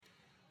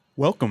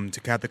Welcome to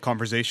Catholic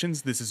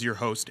Conversations. This is your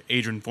host,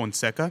 Adrian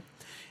Fonseca,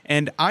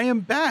 and I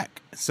am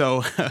back.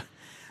 So,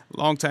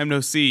 long time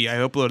no see. I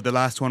uploaded the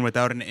last one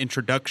without an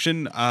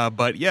introduction,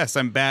 but yes,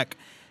 I'm back,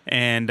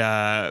 and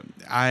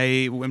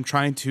I am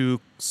trying to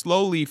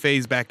slowly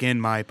phase back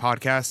in my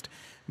podcast,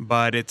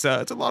 but it's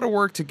a lot of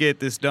work to get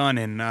this done,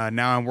 and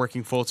now I'm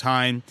working full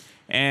time,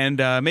 and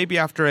maybe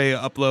after I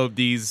upload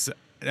these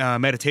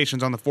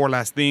meditations on the four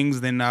last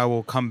things, then I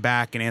will come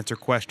back and answer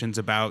questions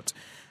about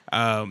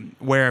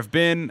where I've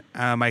been,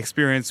 my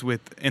experience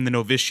in the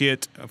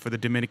novitiate for the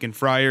Dominican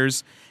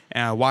friars,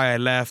 why I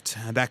left,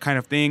 that kind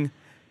of thing.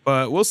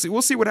 But we'll see.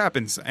 We'll see what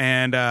happens.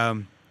 And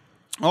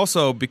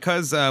also,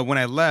 because when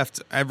I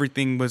left,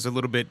 everything was a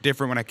little bit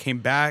different when I came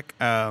back.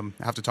 I'll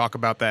have to talk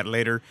about that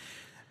later.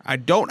 I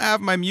don't have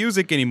my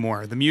music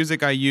anymore. The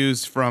music I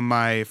used from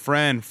my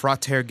friend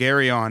Frater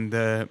Garion,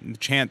 the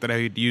chant that I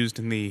had used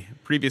in the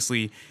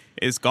previously,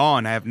 is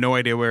gone. I have no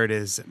idea where it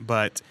is,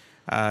 but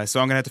so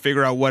I'm going to have to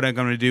figure out what I'm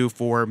going to do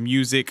for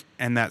music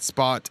and that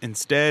spot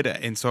instead.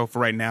 And so for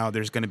right now,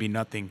 there's going to be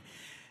nothing.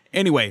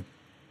 Anyway,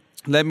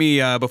 let me,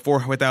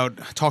 without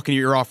talking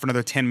your ear off for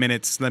another 10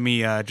 minutes, let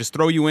me just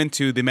throw you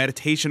into the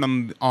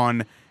meditation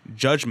on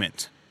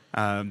judgment.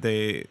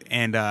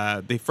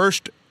 The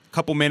first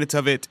couple minutes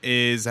of it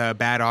is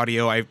bad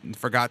audio. I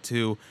forgot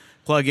to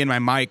plug in my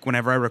mic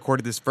whenever I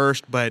recorded this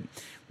first, but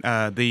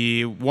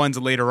the ones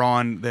later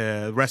on,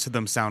 the rest of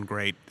them sound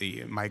great.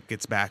 The mic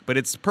gets back, but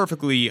it's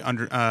perfectly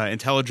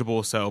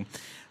intelligible. So,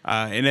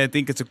 and I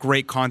think it's a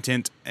great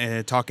content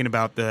talking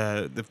about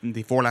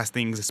the four last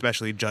things,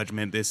 especially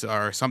judgment. These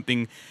are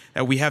something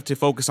that we have to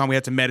focus on. We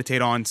have to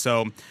meditate on.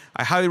 So,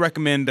 I highly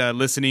recommend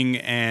listening.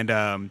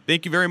 And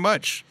thank you very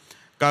much.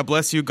 God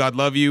bless you. God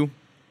love you.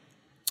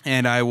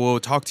 And I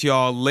will talk to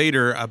y'all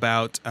later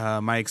about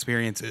my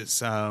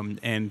experiences.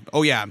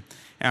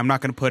 I'm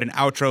not going to put an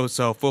outro,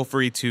 so feel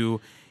free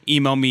to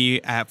email me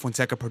at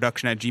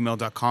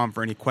fonsecaproduction@gmail.com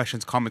for any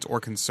questions, comments,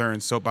 or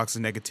concerns, soapboxes,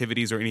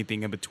 negativities, or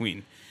anything in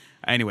between.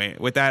 Anyway,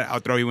 with that,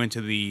 I'll throw you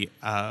into the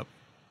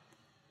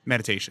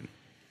meditation.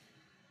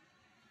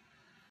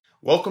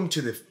 Welcome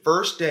to the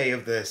first day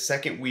of the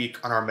second week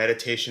on our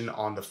meditation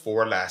on the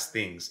four last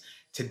things.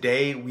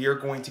 Today, we are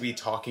going to be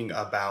talking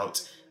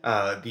about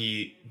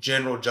the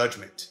general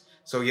judgment.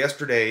 So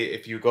yesterday,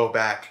 if you go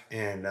back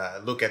and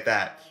look at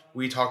that,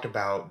 we talked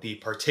about the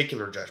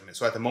particular judgment.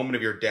 So at the moment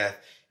of your death,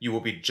 you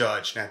will be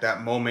judged. And at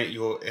that moment,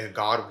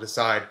 God will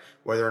decide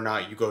whether or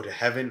not you go to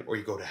heaven or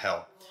you go to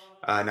hell.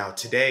 Now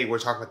today, we're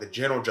talking about the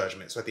general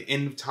judgment. So at the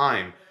end of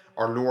time,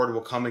 our Lord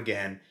will come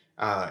again.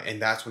 And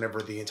that's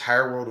whenever the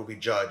entire world will be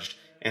judged.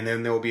 And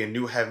then there will be a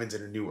new heavens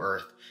and a new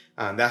earth.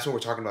 That's what we're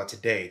talking about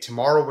today.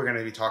 Tomorrow, we're going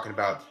to be talking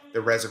about the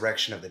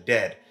resurrection of the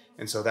dead.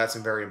 And so that's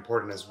very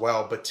important as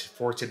well. But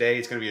for today,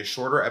 it's going to be a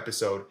shorter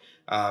episode.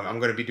 I'm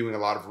going to be doing a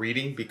lot of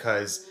reading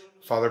because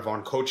Father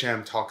Von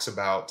Kocham talks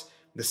about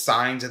the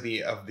signs of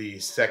the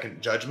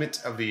second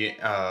judgment, of the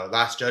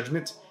last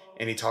judgment.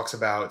 And he talks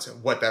about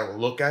what that will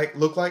look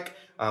like.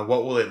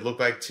 What will it look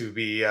like to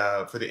be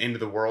for the end of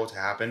the world to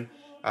happen?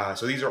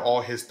 So these are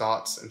all his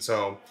thoughts. And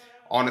so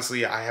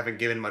honestly, I haven't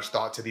given much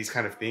thought to these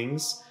kind of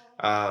things.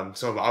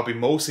 So I'll be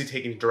mostly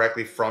taking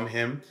directly from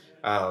him.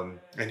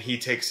 And he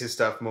takes his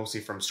stuff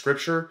mostly from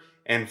scripture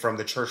and from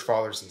the church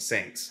fathers and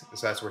saints.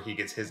 So that's where he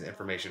gets his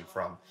information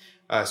from.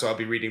 So I'll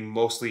be reading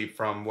mostly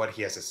from what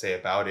he has to say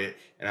about it,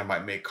 and I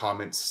might make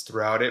comments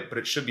throughout it, but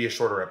it should be a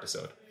shorter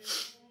episode.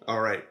 All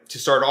right. To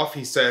start off,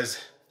 he says,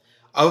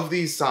 of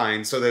these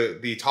signs, so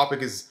the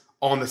topic is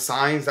on the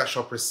signs that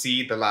shall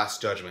precede the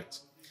last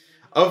judgment.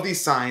 Of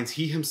these signs,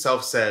 he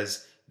himself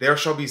says, there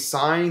shall be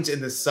signs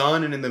in the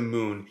sun and in the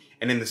moon,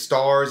 and in the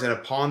stars, and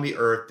upon the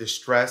earth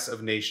distress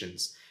of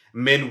nations,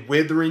 men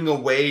withering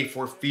away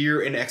for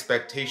fear and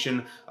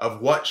expectation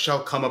of what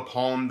shall come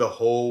upon the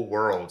whole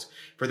world.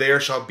 For there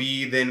shall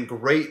be then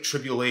great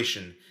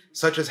tribulation,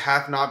 such as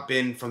hath not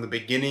been from the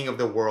beginning of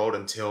the world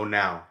until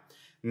now,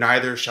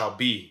 neither shall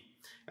be.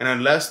 And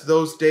unless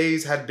those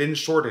days had been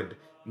shortened,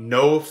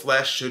 no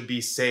flesh should be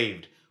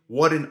saved.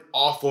 What an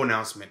awful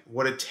announcement.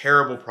 What a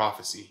terrible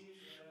prophecy.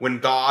 When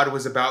God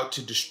was about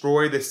to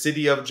destroy the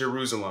city of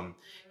Jerusalem,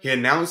 he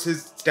announced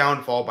his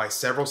downfall by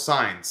several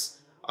signs.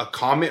 A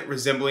comet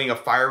resembling a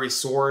fiery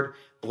sword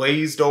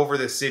blazed over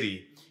the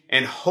city,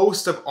 and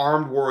hosts of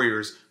armed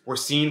warriors were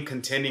seen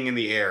contending in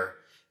the air.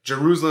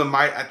 Jerusalem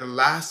might at the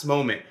last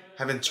moment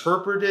have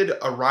interpreted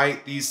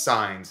aright these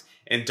signs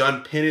and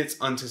done penance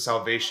unto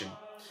salvation.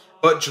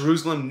 But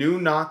Jerusalem knew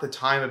not the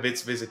time of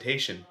its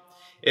visitation.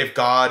 If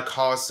God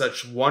caused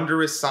such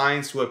wondrous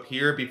signs to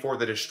appear before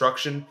the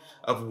destruction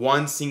of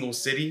one single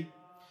city,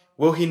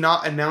 will he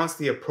not announce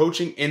the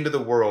approaching end of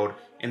the world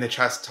and the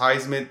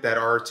chastisement that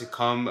are to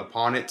come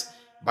upon it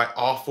by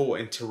awful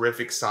and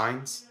terrific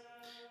signs?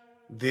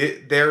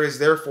 There is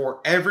therefore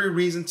every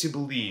reason to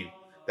believe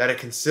that a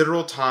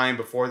considerable time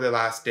before the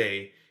last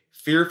day,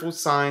 fearful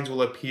signs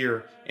will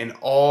appear in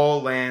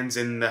all lands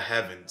in the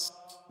heavens.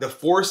 The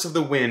force of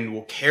the wind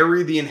will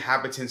carry the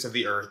inhabitants of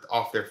the earth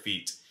off their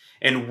feet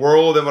and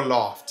whirl them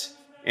aloft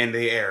in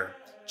the air.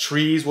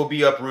 Trees will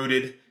be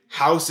uprooted,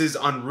 Houses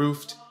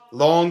unroofed,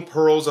 long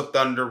pearls of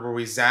thunder will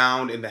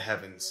resound in the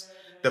heavens.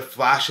 The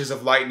flashes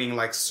of lightning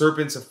like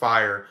serpents of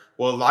fire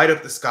will light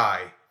up the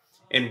sky,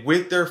 and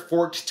with their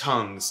forked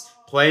tongues,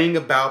 playing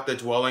about the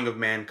dwelling of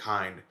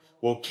mankind,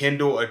 will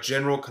kindle a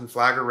general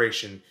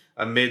conflagration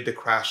amid the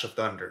crash of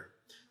thunder.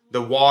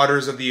 The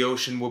waters of the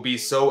ocean will be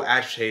so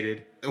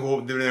agitated,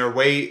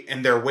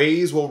 their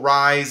waves will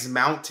rise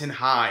mountain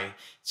high,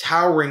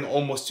 towering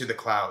almost to the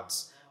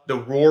clouds. The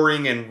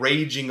roaring and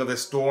raging of the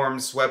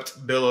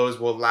storm-swept billows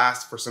will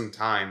last for some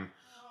time.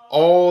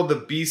 All the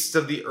beasts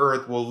of the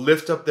earth will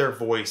lift up their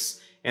voice,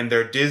 and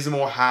their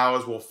dismal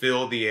howls will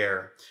fill the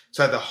air,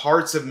 so that the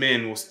hearts of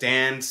men will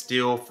stand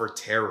still for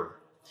terror.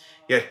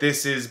 Yet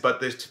this is but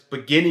the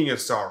beginning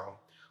of sorrow.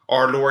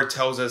 Our Lord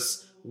tells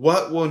us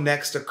what will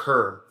next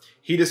occur.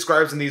 He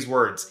describes in these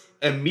words,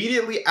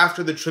 "Immediately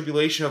after the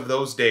tribulation of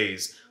those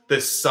days,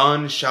 the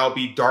sun shall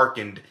be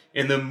darkened,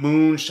 and the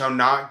moon shall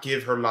not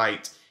give her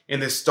light,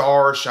 and the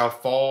stars shall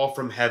fall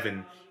from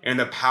heaven, and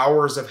the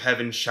powers of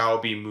heaven shall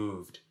be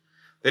moved."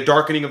 The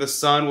darkening of the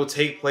sun will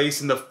take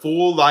place in the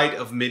full light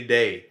of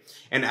midday,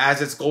 and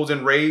as its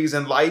golden rays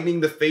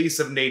enlightening the face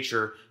of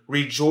nature,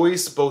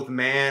 rejoice both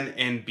man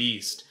and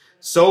beast.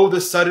 So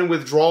the sudden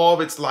withdrawal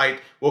of its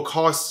light will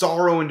cause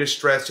sorrow and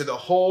distress to the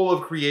whole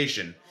of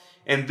creation.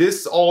 And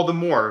this all the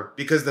more,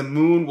 because the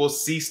moon will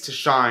cease to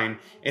shine,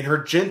 and her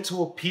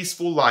gentle,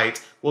 peaceful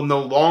light will no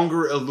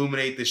longer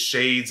illuminate the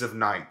shades of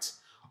night.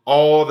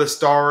 All the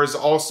stars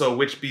also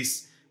which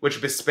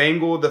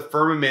bespangle the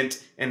firmament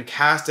and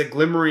cast a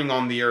glimmering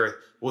on the earth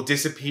will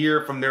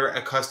disappear from their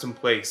accustomed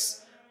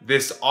place.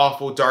 This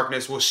awful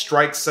darkness will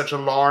strike such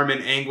alarm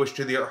and anguish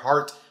to the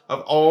heart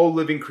of all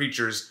living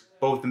creatures,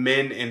 both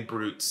men and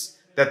brutes,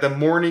 that the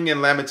mourning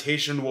and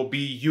lamentation will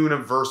be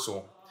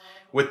universal,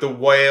 with the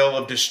wail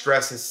of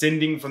distress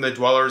ascending from the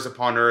dwellers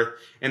upon earth,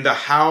 and the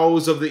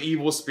howls of the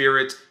evil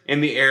spirit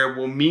in the air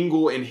will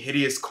mingle in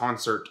hideous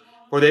concert,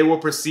 for they will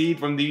proceed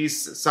from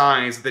these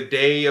signs that the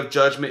day of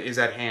judgment is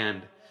at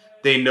hand.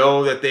 They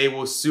know that they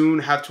will soon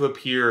have to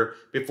appear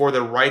before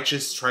the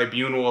righteous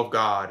tribunal of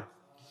God.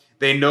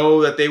 They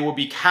know that they will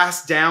be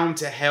cast down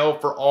to hell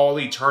for all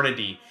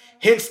eternity.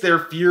 Hence their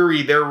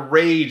fury, their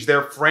rage,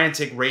 their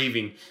frantic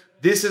raving.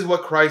 This is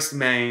what Christ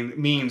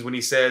means when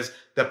he says,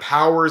 "The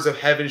powers of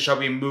heaven shall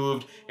be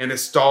moved, and the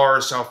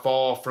stars shall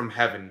fall from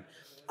heaven."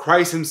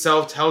 Christ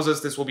himself tells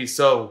us this will be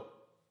so.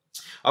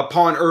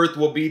 Upon earth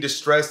will be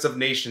distress of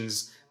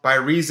nations, by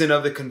reason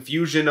of the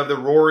confusion of the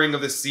roaring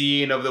of the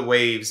sea and of the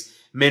waves,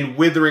 men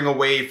withering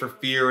away for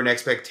fear and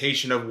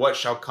expectation of what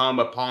shall come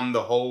upon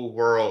the whole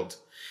world.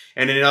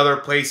 And in another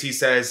place he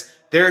says,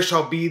 "There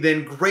shall be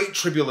then great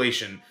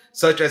tribulation,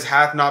 such as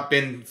hath not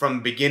been from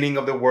the beginning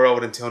of the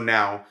world until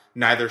now,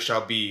 neither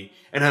shall be.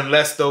 And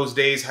unless those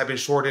days have been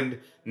shortened,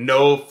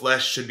 no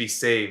flesh should be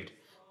saved.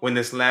 When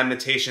this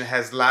lamentation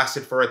has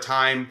lasted for a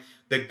time,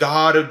 the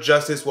God of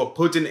justice will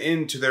put an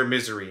end to their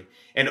misery,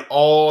 and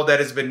all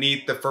that is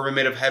beneath the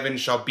firmament of heaven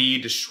shall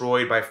be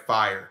destroyed by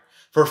fire.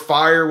 For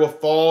fire will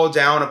fall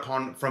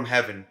down from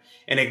heaven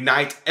and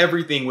ignite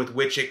everything with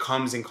which it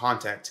comes in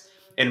contact.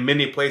 In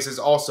many places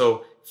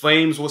also,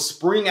 flames will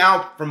spring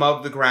out from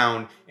above the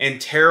ground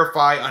and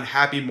terrify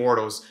unhappy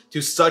mortals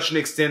to such an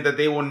extent that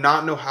they will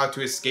not know how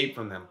to escape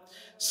from them.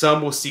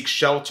 Some will seek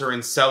shelter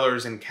in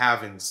cellars and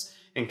caverns.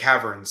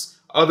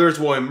 Others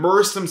will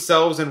immerse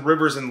themselves in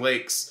rivers and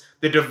lakes.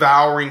 The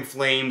devouring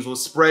flames will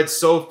spread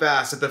so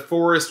fast that the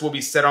forest will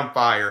be set on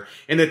fire,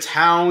 and the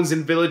towns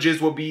and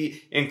villages will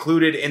be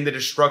included in the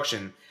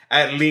destruction.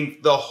 At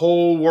length, the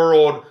whole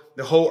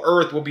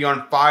earth will be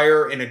on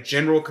fire, and a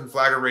general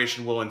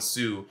conflagration will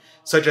ensue,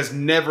 such as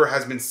never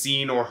has been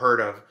seen or heard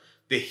of.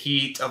 The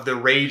heat of the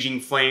raging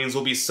flames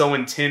will be so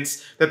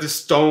intense that the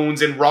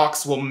stones and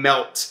rocks will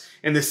melt,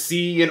 and the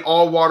sea and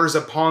all waters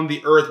upon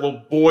the earth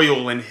will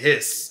boil and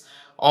hiss.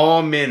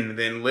 All men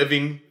then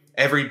living,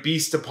 every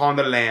beast upon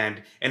the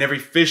land, and every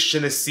fish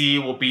in the sea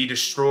will be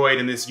destroyed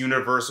in this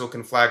universal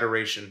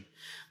conflagration.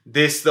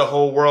 This the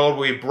whole world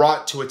will be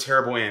brought to a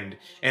terrible end,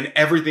 and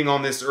everything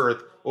on this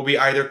earth will be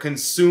either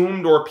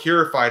consumed or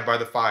purified by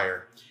the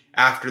fire.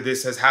 After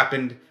this has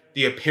happened,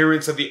 the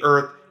appearance of the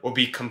earth will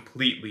be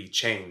completely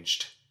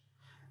changed.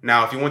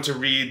 Now, if you want to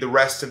read the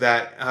rest of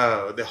that,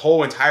 the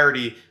whole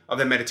entirety of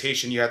the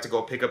meditation, you have to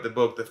go pick up the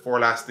book, The Four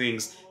Last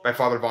Things by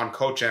Father Von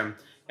Kochem.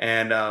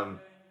 And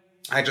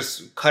I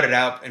just cut it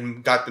out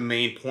and got the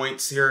main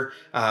points here.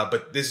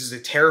 But this is a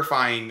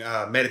terrifying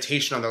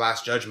meditation on the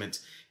Last Judgment.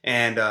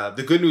 And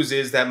the good news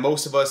is that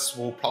most of us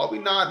will probably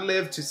not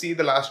live to see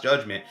the Last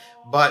Judgment.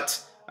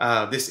 But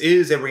this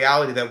is a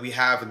reality that we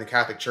have in the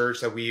Catholic Church,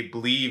 that we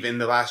believe in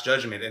the Last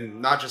Judgment.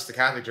 And not just the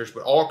Catholic Church,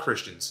 but all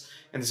Christians.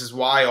 And this is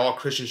why all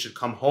Christians should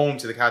come home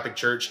to the Catholic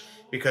Church,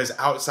 because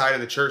outside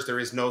of the church, there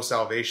is no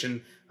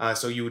salvation.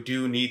 So you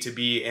do need to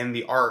be in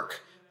the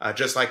ark.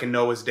 Just like in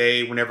Noah's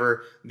day,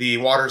 whenever the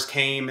waters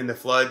came and the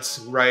floods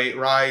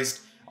rised,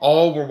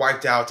 all were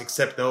wiped out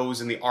except those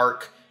in the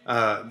ark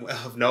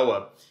of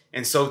Noah.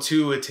 And so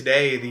too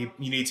today,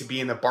 you need to be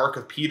in the bark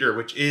of Peter,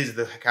 which is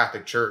the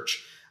Catholic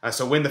Church.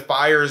 So when the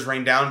fires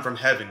rain down from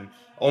heaven,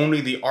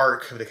 only the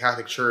Ark of the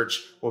Catholic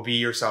Church will be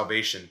your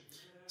salvation.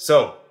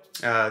 So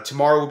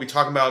tomorrow we'll be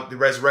talking about the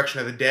resurrection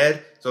of the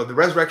dead. So the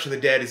resurrection of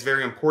the dead is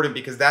very important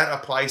because that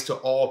applies to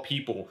all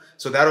people.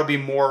 So that'll be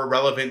more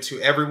relevant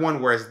to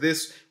everyone, whereas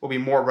this will be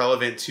more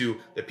relevant to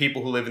the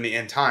people who live in the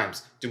end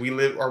times.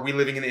 Are we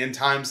living in the end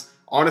times?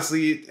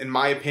 Honestly, in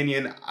my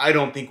opinion, I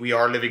don't think we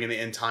are living in the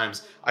end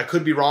times. I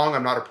could be wrong.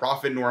 I'm not a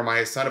prophet, nor am I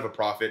a son of a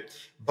prophet.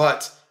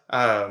 But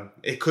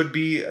we could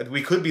be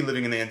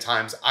living in the end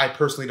times. I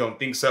personally don't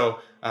think so,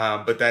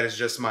 but that is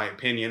just my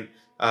opinion.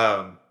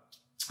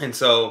 And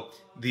so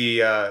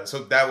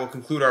so that will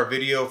conclude our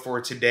video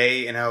for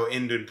today, and I'll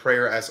end in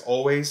prayer as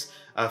always.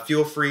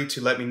 Feel free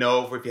to let me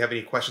know if you have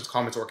any questions,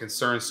 comments, or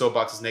concerns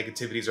about this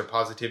negativities or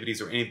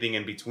positivities or anything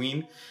in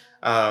between.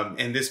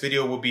 And this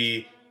video will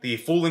be the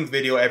full-length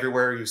video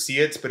everywhere you see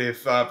it, but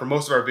if for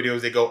most of our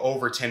videos they go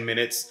over 10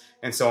 minutes,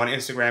 and so on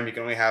Instagram you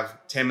can only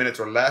have 10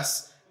 minutes or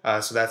less,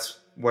 so that's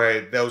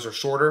where those are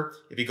shorter.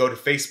 If you go to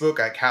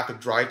Facebook at Catholic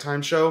Drive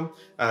Time Show,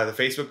 the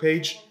Facebook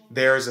page,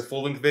 there's a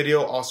full-length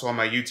video. Also on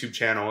my YouTube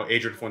channel,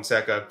 Adrian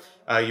Fonseca,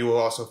 you will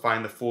also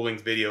find the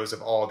full-length videos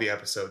of all the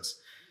episodes.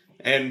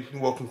 And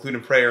we'll conclude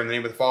in prayer in the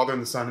name of the Father,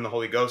 and the Son, and the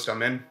Holy Ghost.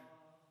 Amen.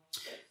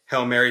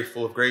 Hail Mary,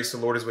 full of grace, the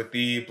Lord is with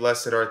thee.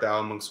 Blessed art thou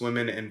amongst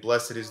women, and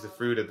blessed is the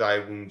fruit of thy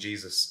womb,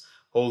 Jesus.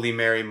 Holy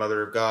Mary,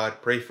 Mother of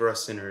God, pray for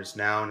us sinners,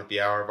 now and at the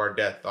hour of our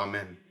death.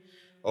 Amen.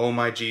 O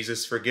my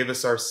Jesus, forgive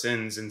us our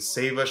sins, and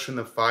save us from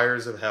the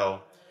fires of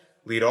hell.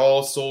 Lead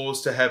all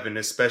souls to heaven,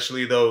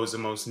 especially those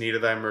in most need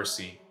of thy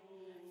mercy.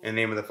 In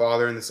the name of the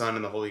Father, and the Son,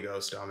 and the Holy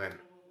Ghost. Amen.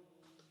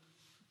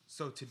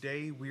 So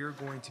today we are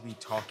going to be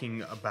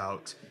talking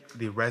about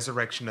the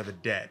resurrection of the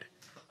dead.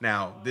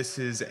 Now, this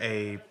is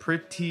a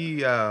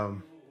pretty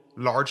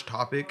large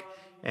topic,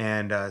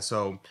 and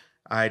so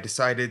I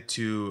decided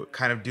to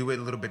kind of do it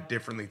a little bit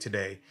differently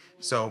today.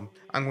 So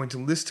I'm going to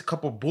list a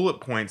couple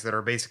bullet points that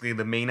are basically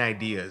the main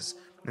ideas,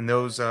 and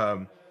those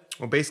will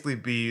basically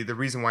be the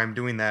reason why I'm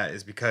doing that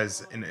is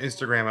because in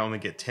Instagram I only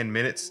get 10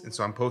 minutes, and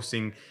so I'm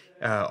posting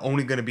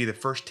only going to be the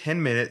first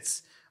 10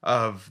 minutes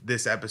of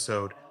this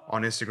episode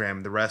on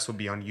Instagram. The rest will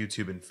be on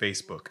YouTube and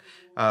Facebook.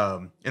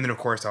 And then, of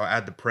course, I'll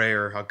add the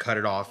prayer, I'll cut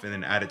it off, and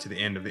then add it to the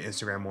end of the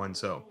Instagram one.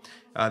 So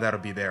that'll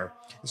be there.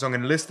 So I'm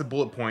going to list the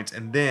bullet points,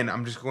 and then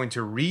I'm just going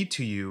to read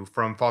to you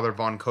from Father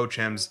Von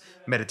Kochem's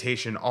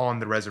meditation on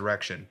the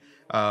resurrection.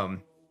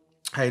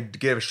 I'd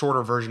give a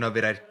shorter version of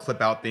it. I'd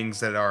clip out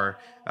things that are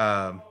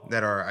all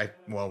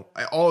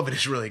of it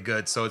is really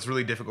good. So it's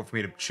really difficult for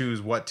me to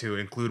choose what to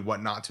include,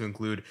 what not to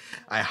include.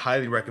 I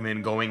highly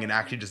recommend going and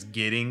actually just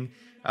getting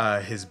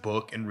his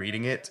book and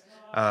reading it.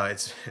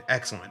 It's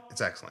excellent. It's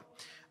excellent.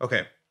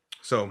 Okay.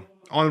 So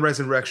on the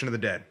resurrection of the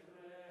dead,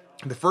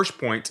 the first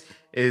point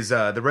is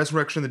the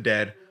resurrection of the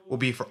dead will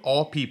be for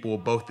all people,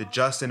 both the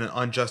just and the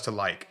unjust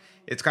alike.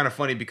 It's kind of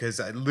funny because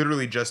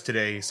literally just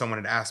today someone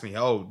had asked me,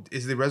 oh,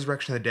 is the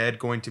resurrection of the dead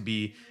going to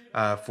be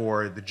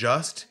for the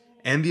just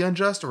and the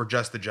unjust, or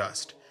just the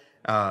just?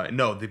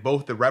 No,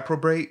 both the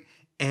reprobate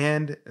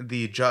and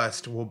the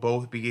just will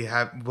both be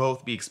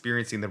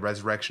experiencing the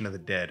resurrection of the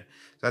dead.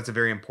 So that's a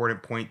very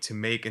important point to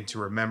make and to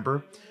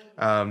remember.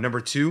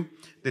 Number 2,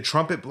 the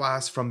trumpet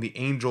blast from the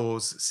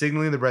angels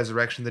signaling the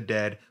resurrection of the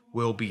dead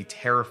will be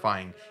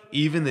terrifying.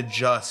 Even the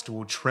just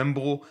will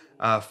tremble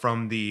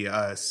from the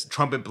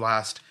trumpet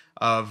blast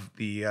of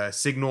the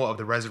signal of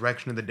the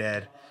resurrection of the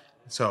dead.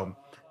 So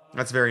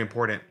that's very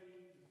important.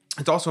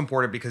 It's also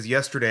important because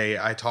yesterday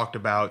I talked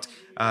about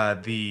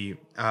the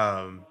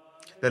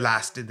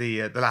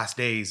last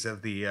days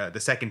of the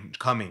second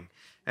coming.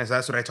 And so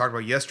that's what I talked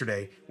about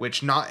yesterday,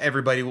 which not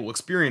everybody will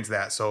experience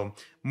that. So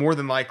more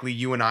than likely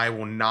you and I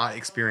will not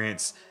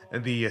experience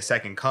the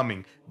second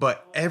coming,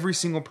 but every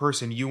single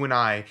person, you and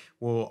I,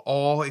 will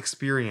all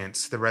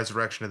experience the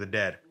resurrection of the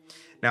dead.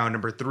 Now,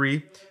 number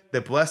 3,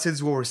 the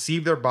blesseds will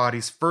receive their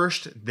bodies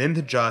first, then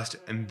the just,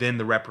 and then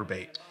the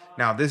reprobate.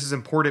 Now, this is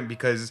important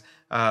because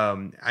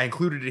I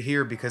included it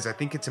here because I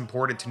think it's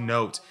important to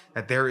note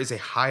that there is a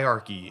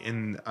hierarchy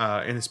in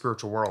the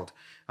spiritual world.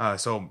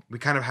 So we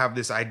kind of have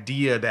this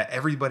idea that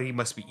everybody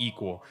must be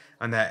equal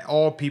and that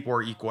all people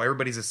are equal.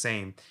 Everybody's the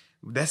same.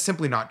 That's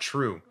simply not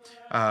true.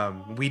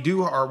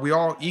 We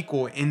all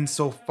equal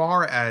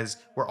insofar as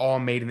we're all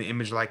made in the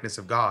image and likeness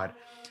of God.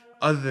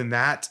 Other than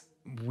that,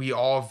 we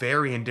all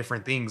vary in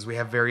different things. We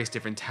have various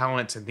different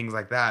talents and things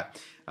like that.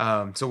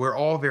 So we're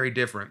all very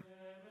different.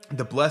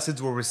 The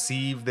blesseds will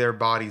receive their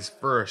bodies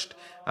first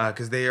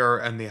because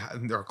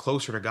they're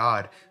closer to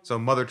God. So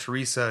Mother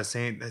Teresa,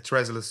 Saint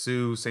Teresa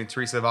Lisieux, Saint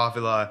Teresa of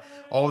Avila,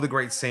 all the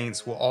great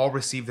saints will all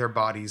receive their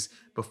bodies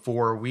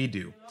before we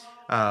do.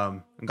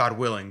 God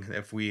willing,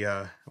 if we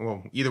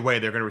either way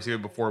they're going to receive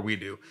it before we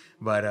do.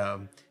 But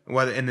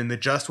and then the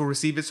just will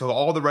receive it. So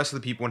all the rest of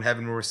the people in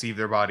heaven will receive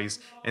their bodies,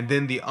 and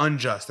then the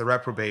unjust, the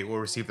reprobate, will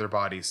receive their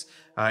bodies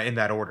in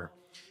that order.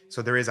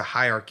 So there is a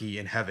hierarchy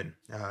in heaven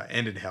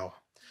and in hell.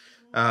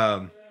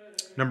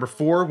 Number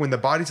 4, when the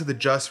bodies of the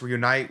just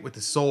reunite with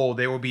the soul,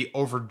 they will be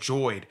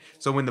overjoyed.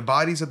 So when the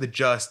bodies of the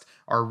just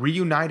are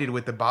reunited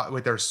with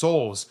with their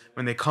souls,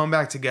 when they come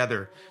back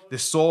together, the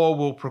soul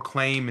will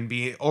proclaim and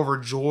be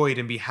overjoyed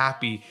and be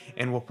happy,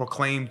 and will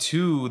proclaim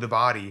to the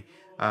body,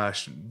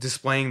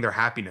 displaying their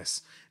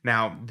happiness.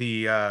 Now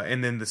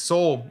and then the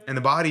soul and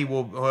the body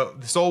the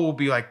soul will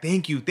be like,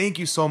 thank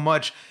you so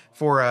much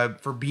for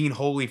being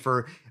holy,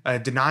 for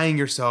denying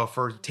yourself,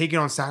 for taking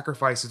on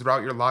sacrifices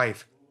throughout your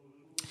life.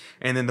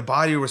 And then the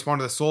body will respond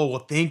to the soul, well,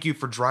 thank you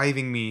for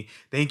driving me.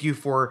 Thank you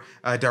for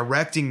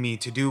directing me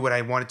to do what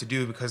I wanted to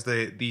do, because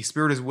the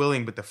spirit is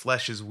willing, but the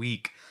flesh is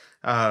weak.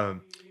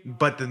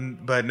 But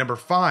number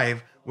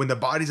 5, when the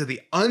bodies of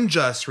the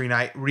unjust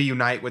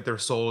reunite with their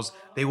souls,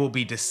 they will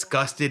be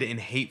disgusted and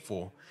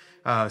hateful.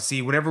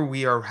 See, whenever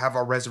we have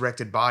our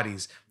resurrected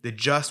bodies, the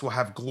just will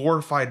have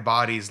glorified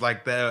bodies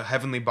like the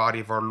heavenly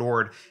body of our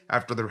Lord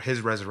after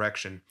his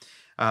resurrection.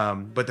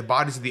 But the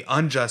bodies of the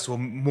unjust will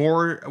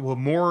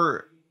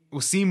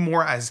seem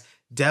more as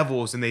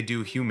devils than they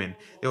do human.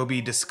 They will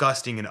be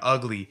disgusting and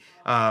ugly,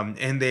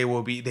 and they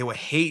will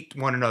hate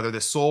one another.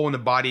 The soul and the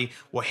body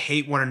will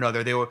hate one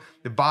another.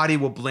 The body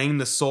will blame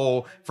the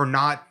soul for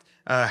not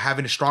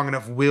having a strong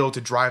enough will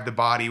to drive the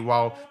body,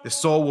 while the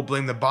soul will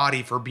blame the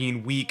body for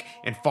being weak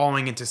and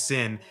falling into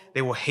sin.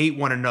 They will hate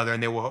one another,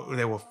 and they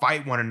will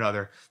fight one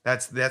another.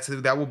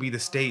 That will be the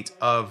state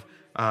of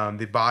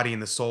the body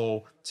and the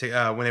soul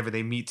whenever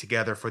they meet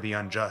together for the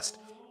unjust.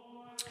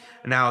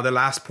 Now, the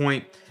last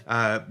point,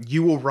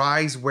 you will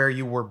rise where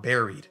you were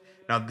buried.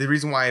 Now, the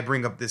reason why I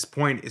bring up this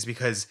point is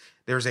because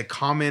there's a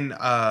common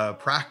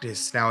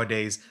practice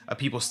nowadays of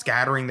people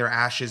scattering their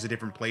ashes at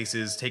different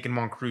places, taking them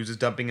on cruises,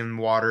 dumping them in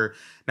water.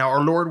 Now,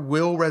 our Lord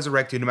will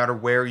resurrect you no matter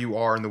where you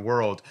are in the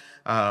world.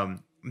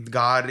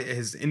 God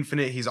is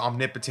infinite. He's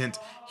omnipotent.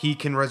 He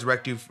can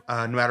resurrect you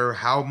no matter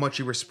how much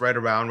you were spread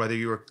around, whether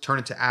you were turned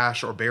into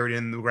ash or buried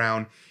in the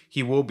ground.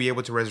 He will be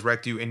able to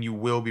resurrect you, and you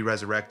will be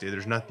resurrected.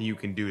 There's nothing you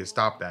can do to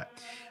stop that.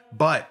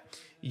 But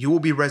you will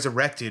be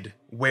resurrected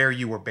where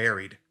you were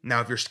buried. Now,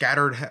 if you're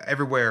scattered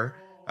everywhere,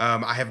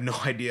 I have no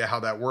idea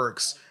how that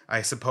works.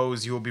 I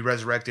suppose you will be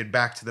resurrected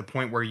back to the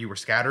point where you were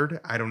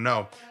scattered. I don't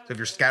know. So if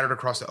you're scattered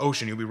across the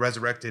ocean, you'll be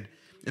resurrected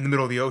in the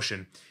middle of the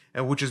ocean,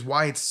 which is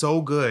why it's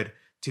so good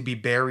to be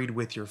buried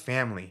with your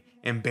family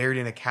and buried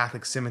in a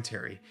Catholic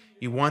cemetery.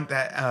 You want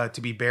that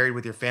to be buried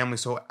with your family,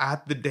 so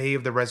at the day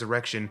of the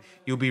resurrection,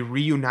 you'll be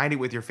reunited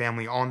with your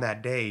family on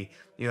that day.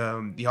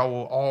 Y'all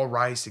will all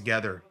rise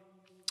together.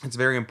 It's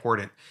very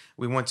important.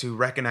 We want to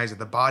recognize that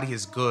the body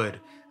is good.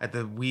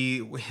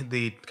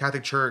 The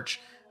Catholic Church,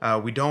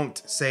 we don't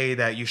say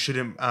that you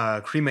shouldn't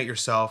cremate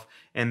yourself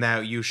and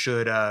that you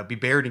should be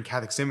buried in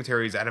Catholic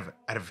cemeteries out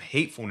of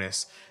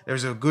hatefulness.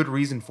 There's a good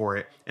reason for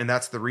it, and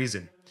that's the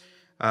reason.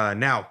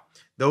 Now,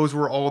 those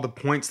were all the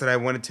points that I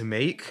wanted to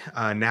make.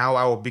 Now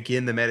I will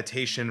begin the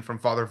meditation from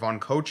Father Von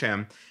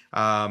Kocham.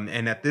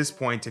 And at this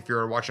point, if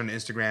you're watching on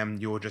Instagram,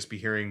 you will just be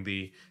hearing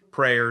the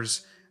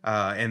prayers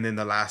and then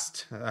the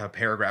last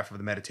paragraph of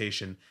the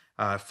meditation.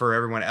 For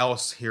everyone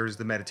else, here's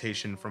the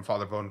meditation from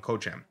Father Von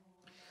Kocham.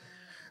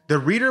 The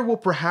reader will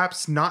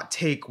perhaps not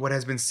take what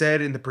has been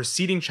said in the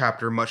preceding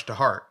chapter much to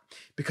heart,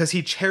 because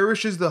he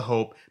cherishes the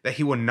hope that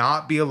he will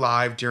not be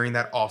alive during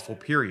that awful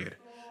period.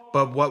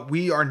 But what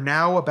we are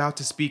now about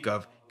to speak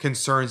of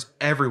concerns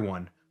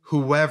everyone,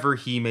 whoever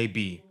he may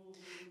be.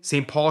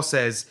 St. Paul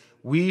says,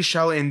 "We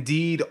shall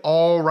indeed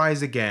all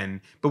rise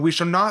again, but we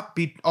shall not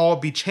all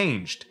be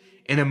changed.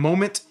 In a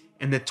moment,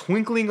 in the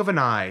twinkling of an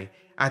eye,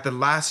 at the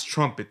last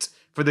trumpet,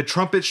 for the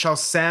trumpet shall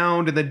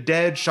sound, and the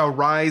dead shall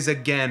rise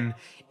again,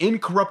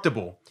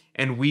 incorruptible,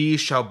 and we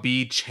shall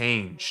be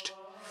changed.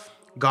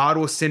 God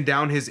will send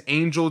down his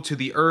angel to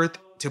the earth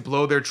to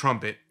blow their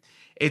trumpet.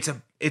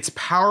 Its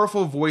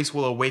powerful voice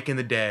will awaken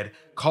the dead,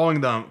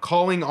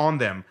 calling on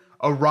them,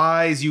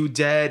 Arise, you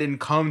dead, and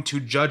come to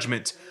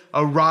judgment.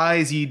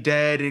 Arise, ye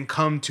dead, and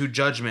come to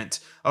judgment.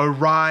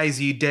 Arise,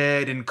 ye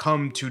dead, and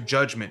come to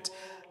judgment.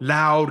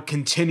 Loud,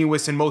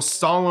 continuous, and most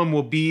solemn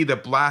will be the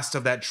blast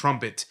of that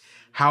trumpet.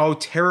 How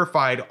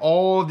terrified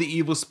all the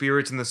evil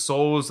spirits and the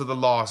souls of the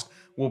lost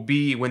will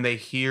be when they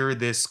hear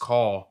this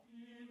call.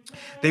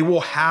 They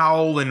will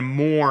howl and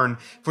mourn,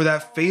 for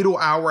that fatal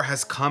hour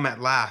has come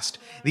at last,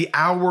 the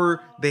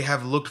hour they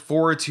have looked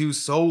forward to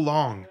so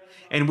long.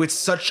 And with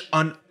such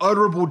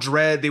unutterable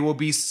dread, there will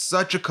be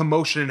such a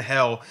commotion in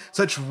hell,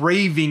 such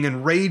raving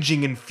and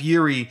raging and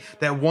fury,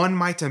 that one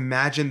might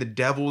imagine the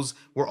devils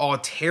were all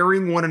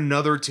tearing one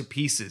another to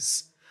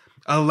pieces.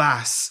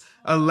 Alas,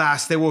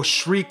 alas, they will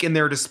shriek in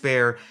their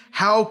despair.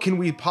 How can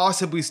we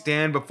possibly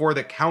stand before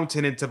the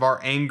countenance of our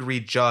angry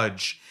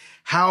judge?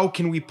 How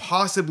can we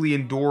possibly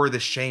endure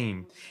the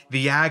shame,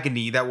 the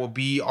agony that will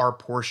be our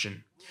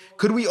portion?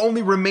 Could we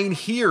only remain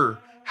here,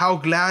 how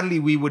gladly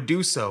we would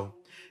do so.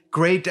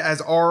 Great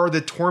as are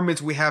the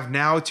torments we have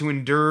now to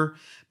endure,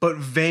 but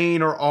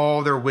vain are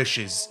all their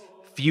wishes,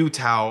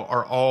 futile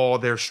are all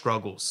their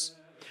struggles.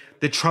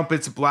 The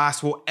trumpet's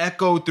blast will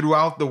echo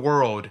throughout the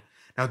world.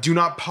 Now do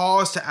not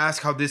pause to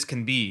ask how this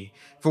can be,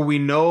 for we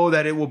know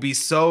that it will be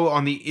so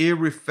on the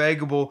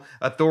irrefragable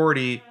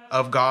authority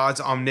of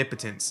God's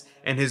omnipotence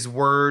and his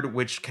word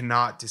which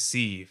cannot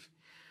deceive.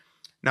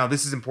 Now,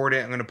 this is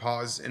important. I'm going to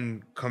pause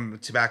and come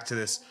back to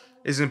this.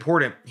 This is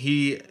important.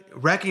 He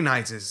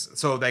recognizes,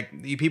 so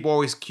like people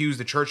always accuse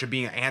the church of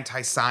being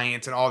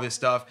anti-science and all this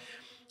stuff.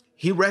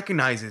 He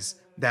recognizes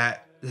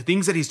that the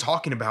things that he's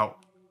talking about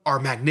are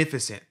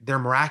magnificent. They're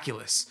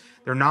miraculous.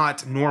 They're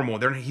not normal.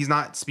 He's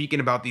not speaking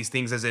about these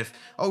things as if,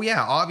 oh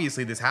yeah,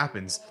 obviously this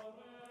happens.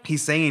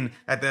 He's saying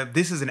that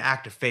this is an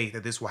act of faith,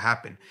 that this will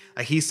happen.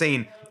 Like he's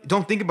saying,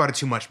 don't think about it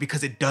too much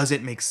because it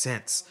doesn't make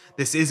sense.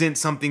 This isn't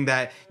something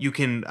that you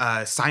can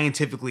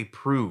scientifically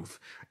prove.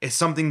 It's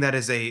something that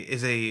is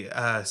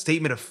a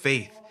statement of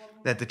faith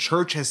that the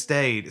church has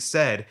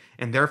said,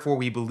 and therefore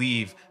we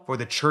believe, for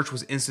the church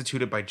was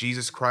instituted by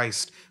Jesus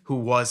Christ, who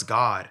was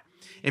God.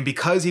 And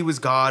because he was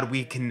God,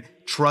 we can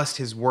trust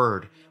his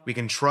word. We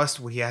can trust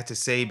what he had to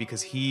say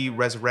because he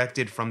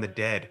resurrected from the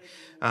dead.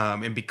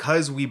 And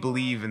because we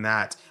believe in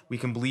that, we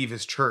can believe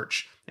his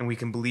church, and we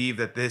can believe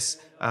that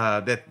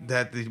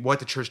what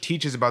the church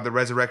teaches about the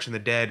resurrection of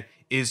the dead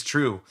is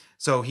true.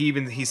 So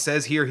he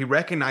says here, he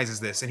recognizes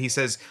this, and he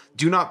says,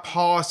 do not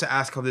pause to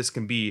ask how this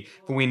can be,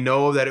 for we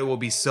know that it will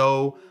be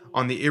so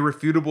on the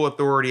irrefutable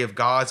authority of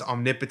God's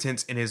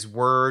omnipotence in his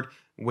word,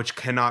 which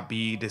cannot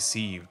be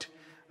deceived.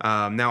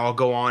 Now I'll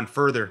go on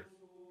further.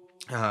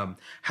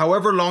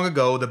 However long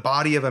ago the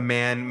body of a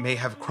man may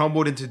have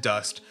crumbled into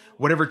dust,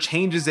 whatever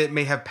changes it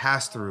may have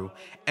passed through,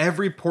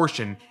 every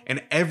portion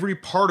and every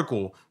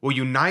particle will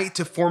unite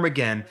to form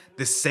again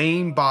the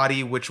same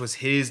body which was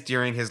his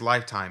during his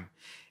lifetime.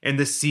 And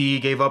the sea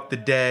gave up the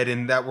dead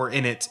and that were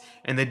in it,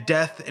 and the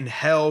death and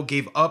hell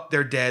gave up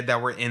their dead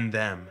that were in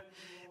them.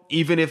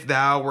 Even if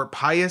thou wert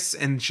pious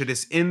and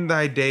shouldest end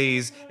thy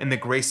days in the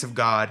grace of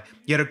God,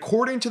 yet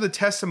according to the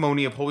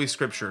testimony of Holy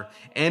Scripture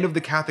and of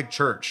the Catholic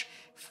Church,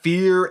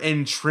 fear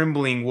and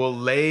trembling will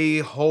lay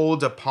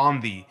hold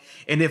upon thee.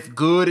 And if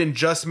good and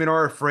just men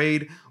are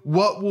afraid,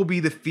 what will be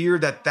the fear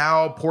that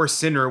thou, poor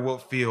sinner,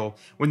 wilt feel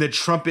when the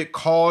trumpet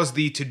calls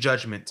thee to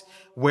judgment?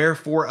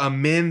 Wherefore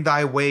amend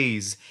thy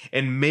ways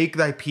and make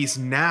thy peace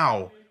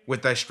now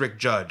with thy strict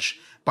judge,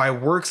 by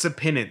works of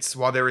penance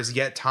while there is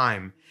yet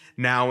time,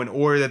 now in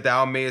order that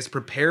thou mayest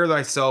prepare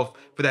thyself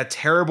for that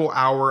terrible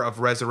hour of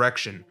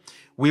resurrection.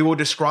 We will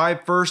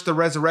describe first the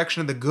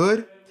resurrection of the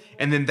good,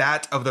 and then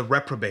that of the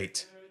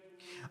reprobate.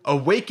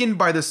 Awakened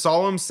by the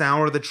solemn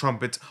sound of the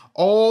trumpet,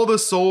 all the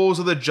souls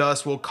of the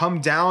just will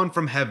come down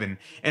from heaven,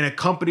 and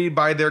accompanied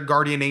by their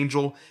guardian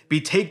angel,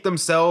 betake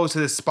themselves to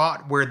the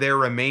spot where their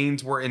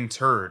remains were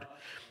interred.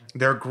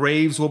 Their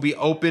graves will be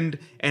opened,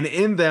 and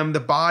in them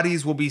the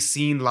bodies will be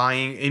seen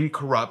lying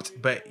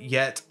incorrupt, but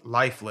yet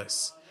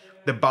lifeless.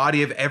 The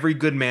body of every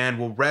good man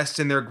will rest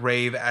in their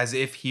grave as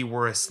if he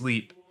were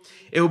asleep.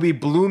 It will be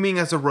blooming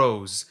as a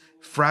rose,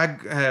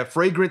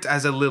 fragrant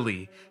as a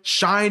lily,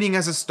 shining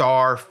as a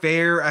star,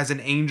 fair as an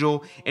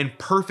angel, and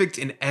perfect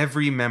in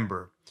every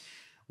member.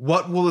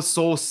 What will the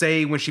soul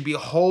say when she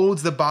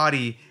beholds the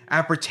body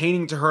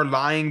appertaining to her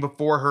lying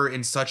before her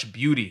in such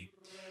beauty?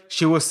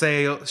 She will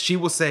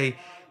say,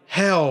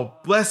 Hail,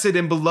 blessed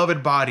and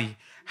beloved body,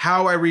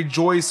 how I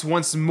rejoice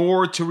once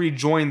more to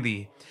rejoin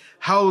thee.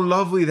 How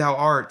lovely thou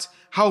art,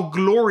 how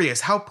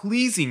glorious, how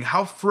pleasing,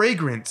 how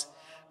fragrant.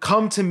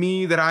 Come to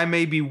me that I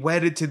may be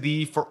wedded to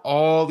thee for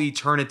all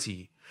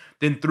eternity.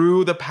 Then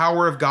through the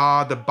power of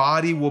God, the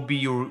body will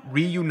be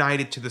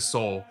reunited to the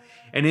soul,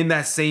 and in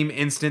that same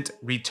instant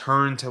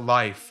return to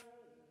life.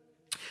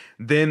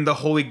 Then the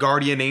holy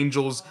guardian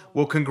angels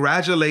will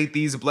congratulate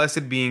these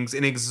blessed beings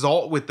and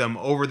exult with them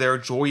over their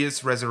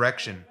joyous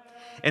resurrection.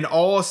 In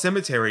all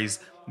cemeteries,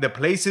 the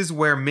places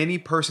where many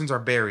persons are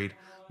buried,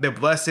 the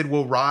blessed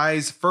will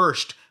rise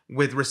first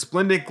with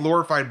resplendent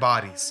glorified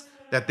bodies,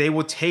 that they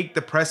will take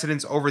the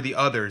precedence over the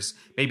others,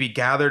 may be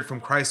gathered from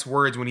Christ's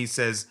words when he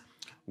says,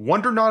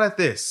 Wonder not at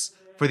this,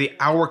 for the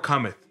hour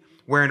cometh,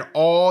 wherein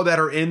all that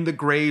are in the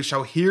grave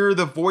shall hear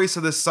the voice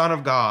of the Son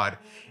of God,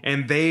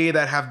 and they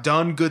that have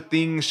done good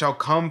things shall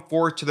come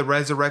forth to the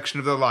resurrection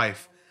of their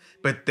life,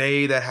 but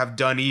they that have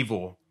done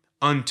evil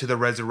unto the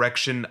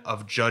resurrection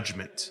of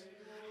judgment.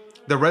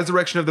 The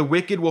resurrection of the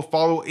wicked will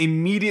follow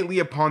immediately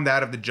upon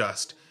that of the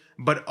just,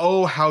 but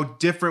oh, how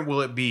different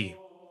will it be!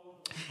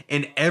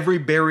 In every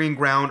burying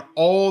ground,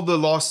 all the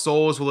lost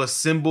souls will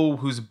assemble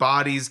whose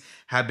bodies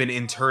have been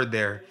interred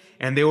there,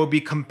 and they will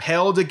be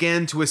compelled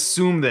again to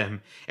assume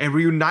them and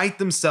reunite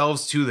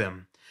themselves to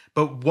them.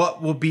 But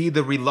what will be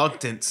the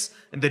reluctance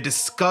and the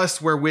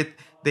disgust wherewith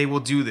they will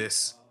do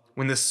this?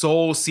 When the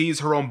soul sees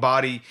her own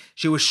body,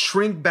 she will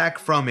shrink back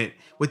from it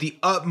with the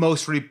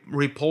utmost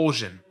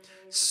repulsion.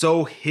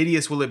 So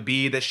hideous will it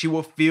be that she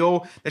will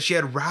feel that she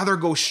had rather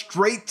go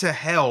straight to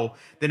hell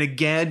than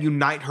again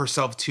unite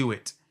herself to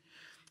it.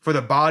 For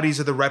the bodies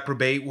of the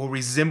reprobate will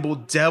resemble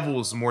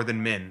devils more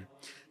than men.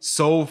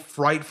 So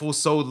frightful,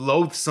 so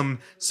loathsome,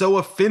 so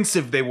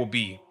offensive they will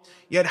be.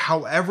 Yet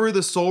however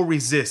the soul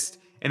resists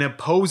and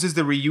opposes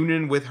the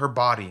reunion with her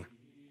body,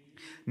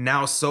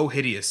 now so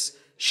hideous,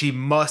 she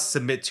must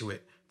submit to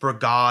it, for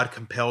God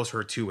compels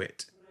her to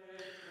it.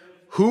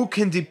 Who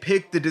can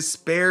depict the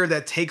despair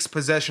that takes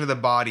possession of the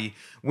body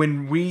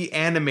when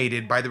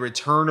reanimated by the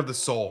return of the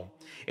soul?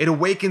 It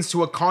awakens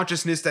to a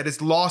consciousness that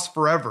is lost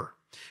forever.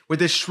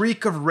 With a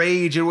shriek of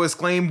rage, it will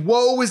exclaim,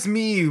 woe is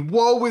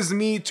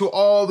me to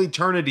all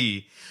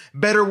eternity.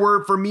 Better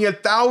were it for me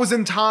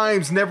 1,000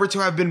 times never to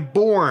have been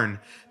born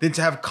than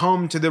to have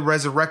come to the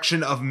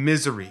resurrection of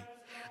misery.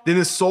 Then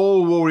the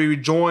soul will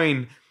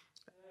rejoin,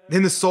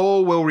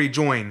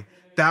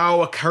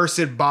 thou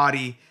accursed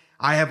body,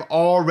 I have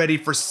already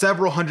for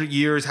several hundred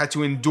years had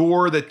to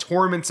endure the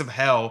torments of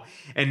hell,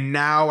 and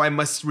now I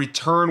must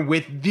return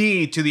with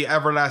thee to the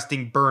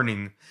everlasting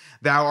burning.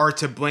 Thou art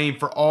to blame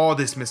for all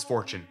this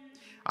misfortune.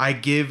 I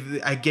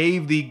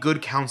gave thee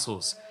good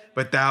counsels,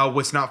 but thou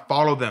wouldst not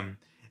follow them.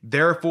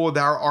 Therefore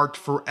thou art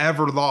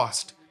forever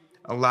lost.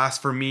 Alas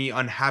for me,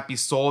 unhappy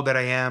soul that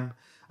I am.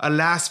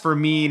 Alas for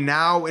me,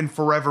 now and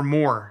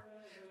forevermore.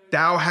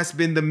 Thou hast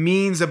been the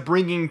means of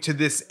bringing to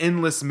this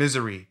endless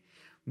misery.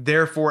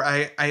 Therefore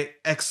I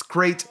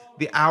execrate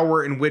the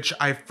hour in which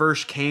I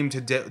first came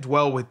to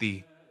dwell with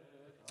thee.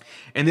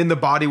 And then the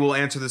body will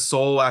answer the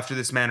soul after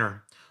this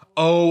manner.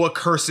 O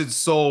accursed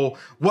soul,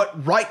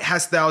 what right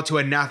hast thou to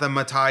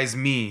anathematize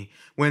me,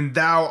 when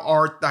thou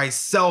art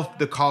thyself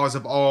the cause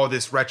of all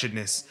this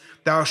wretchedness?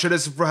 Thou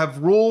shouldst have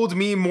ruled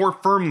me more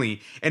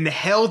firmly, and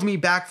held me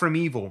back from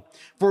evil.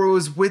 For it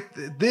was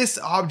with this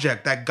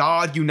object that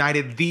God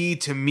united thee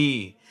to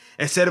me.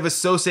 Instead of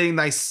associating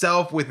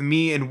thyself with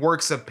me in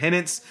works of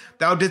penance,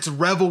 thou didst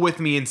revel with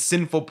me in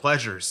sinful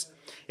pleasures.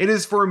 It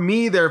is for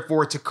me,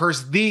 therefore, to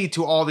curse thee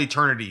to all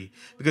eternity,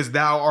 because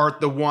thou art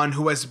the one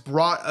who has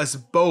brought us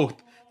both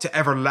to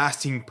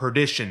everlasting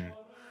perdition.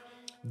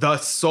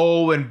 Thus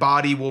soul and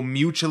body will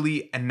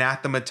mutually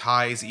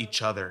anathematize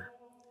each other.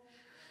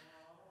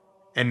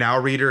 And now,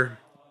 reader,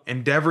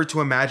 endeavor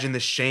to imagine the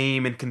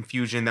shame and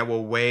confusion that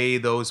will weigh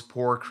those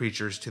poor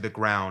creatures to the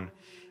ground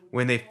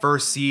when they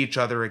first see each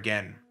other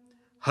again.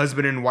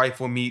 Husband and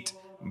wife will meet,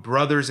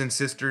 brothers and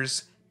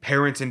sisters,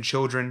 parents and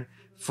children,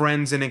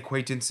 friends and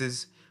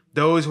acquaintances,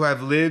 those who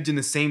have lived in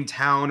the same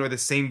town or the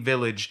same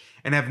village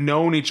and have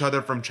known each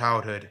other from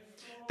childhood.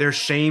 Their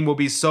shame will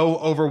be so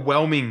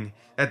overwhelming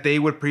that they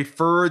would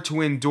prefer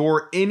to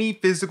endure any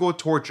physical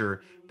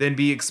torture than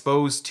be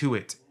exposed to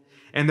it.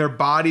 And their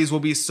bodies will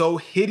be so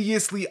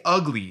hideously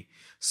ugly,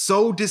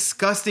 so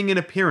disgusting in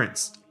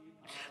appearance,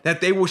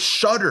 that they will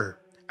shudder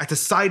at the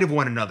sight of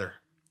one another.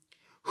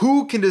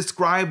 Who can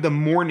describe the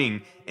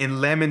mourning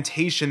and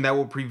lamentation that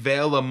will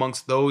prevail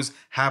amongst those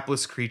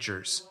hapless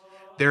creatures?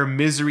 Their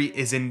misery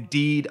is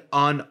indeed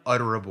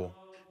unutterable.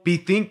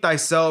 Bethink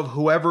thyself,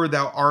 whoever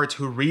thou art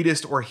who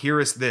readest or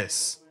hearest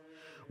this.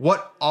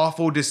 What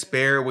awful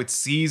despair would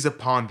seize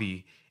upon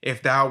thee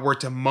if thou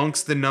wert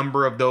amongst the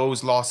number of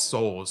those lost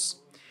souls?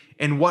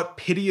 And what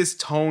piteous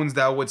tones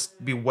thou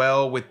wouldst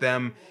bewail with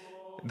them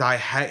thy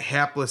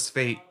hapless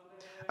fate.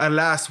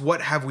 Alas,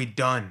 what have we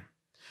done?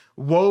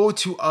 Woe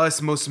to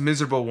us, most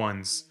miserable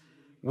ones!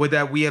 Would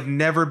that we have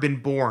never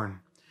been born.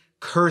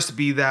 Cursed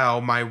be thou,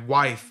 my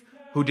wife,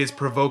 who didst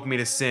provoke me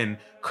to sin.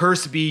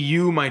 Cursed be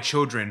you, my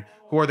children,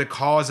 who are the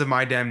cause of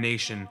my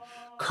damnation.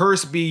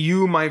 Cursed be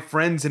you, my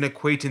friends and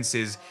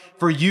acquaintances,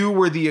 for you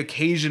were the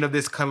occasion of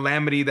this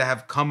calamity that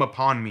have come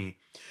upon me.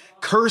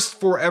 Cursed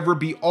forever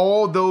be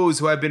all those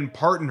who have been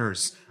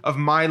partners of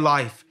my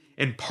life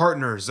and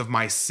partners of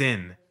my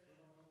sin.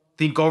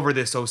 Think over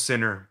this, O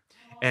sinner,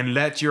 and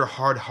let your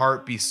hard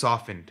heart be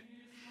softened.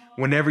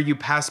 Whenever you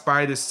pass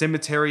by the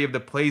cemetery of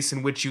the place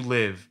in which you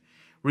live,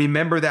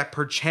 remember that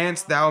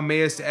perchance thou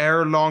mayest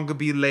ere long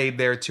be laid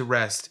there to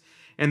rest,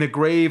 in the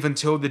grave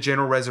until the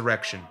general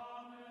resurrection.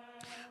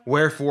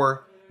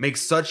 Wherefore, make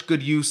such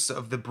good use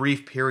of the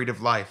brief period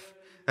of life,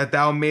 that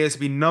thou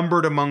mayest be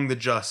numbered among the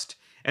just,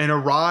 and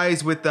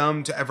arise with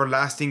them to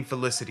everlasting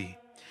felicity,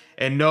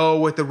 and no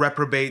with the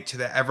reprobate to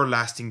the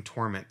everlasting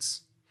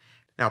torments.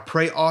 Now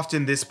pray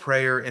often this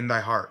prayer in thy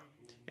heart.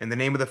 In the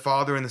name of the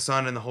Father, and the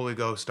Son, and the Holy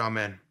Ghost.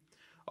 Amen.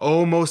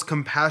 O most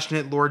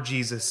compassionate Lord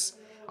Jesus,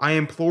 I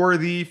implore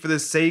thee for the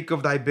sake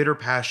of thy bitter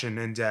passion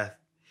and death,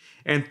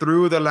 and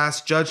through the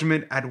last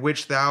judgment at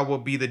which thou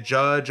wilt be the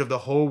judge of the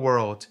whole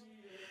world,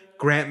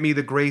 grant me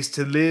the grace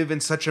to live in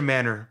such a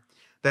manner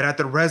that at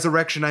the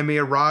resurrection I may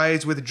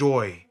arise with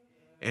joy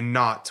and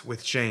not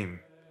with shame.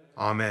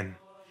 Amen.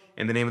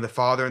 In the name of the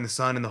Father, and the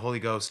Son, and the Holy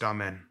Ghost.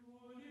 Amen.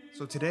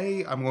 So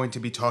today I'm going to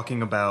be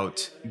talking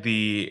about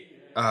the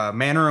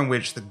manner in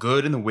which the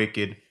good and the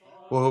wicked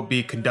will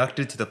be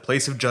conducted to the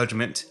place of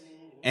judgment,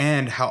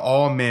 and how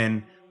all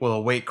men will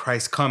await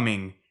Christ's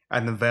coming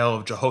at the Vale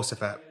of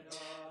Jehoshaphat.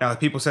 Now,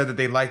 people said that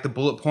they liked the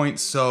bullet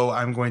points, so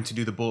I'm going to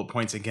do the bullet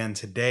points again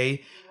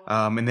today,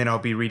 and then I'll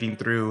be reading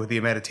through the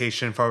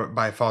meditation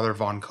by Father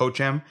Von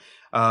Kocham,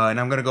 and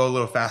I'm going to go a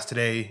little fast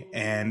today,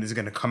 and this is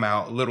going to come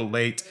out a little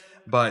late,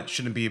 but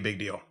shouldn't be a big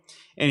deal.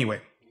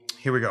 Anyway,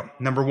 Here we go.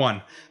 Number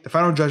 1, the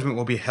final judgment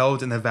will be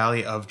held in the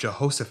valley of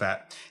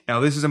Jehoshaphat. Now,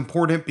 this is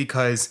important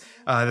because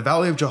the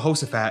valley of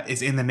Jehoshaphat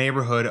is in the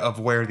neighborhood of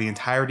where the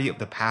entirety of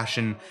the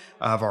passion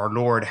of our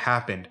Lord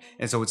happened.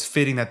 And so it's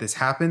fitting that this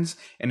happens.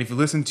 And if you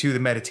listen to the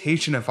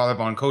meditation of Father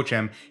Von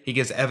Kochem, he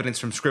gives evidence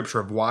from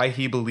scripture of why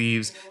he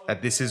believes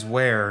that this is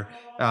where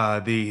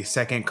the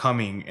second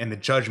coming and the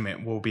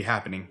judgment will be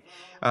happening.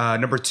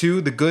 Number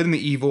 2, the good and the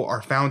evil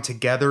are found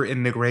together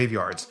in the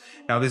graveyards.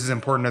 Now, this is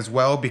important as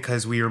well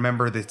because we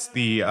remember that's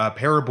the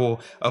parable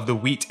of the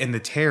wheat and the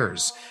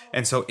tares.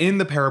 And so in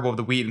the parable of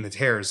the wheat and the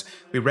tares,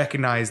 we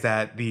recognize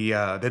that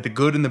the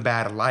good and the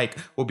bad alike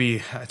will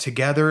be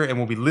together and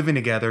will be living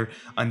together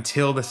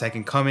until the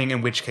second coming,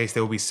 in which case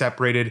they will be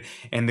separated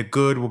and the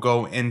good will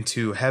go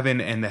into heaven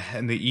and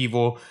the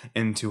evil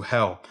into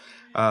hell.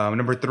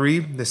 Number 3,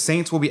 the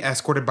saints will be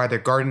escorted by their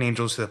guardian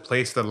angels to the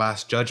place of the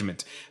last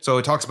judgment. So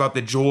it talks about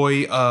the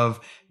joy of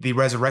the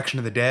resurrection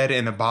of the dead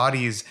and the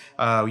bodies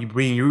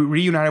being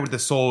reunited with the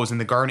souls, and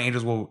the guardian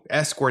angels will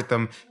escort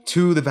them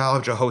to the valley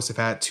of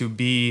Jehoshaphat to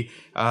be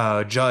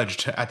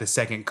judged at the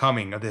second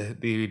coming of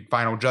the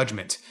final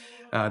judgment,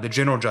 the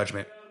general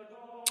judgment.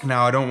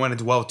 Now, I don't want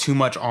to dwell too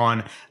much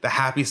on the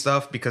happy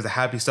stuff because the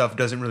happy stuff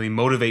doesn't really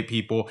motivate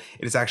people.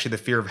 It is actually the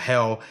fear of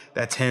hell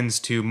that tends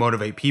to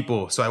motivate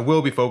people. So I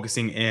will be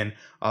focusing in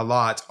a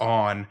lot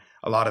on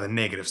a lot of the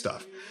negative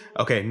stuff.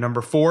 Okay,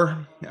 number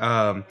 4,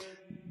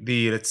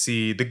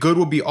 the good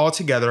will be all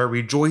together,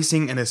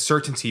 rejoicing in the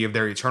certainty of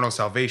their eternal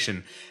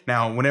salvation.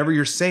 Now, whenever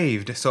you're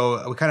saved,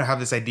 so we kind of have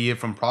this idea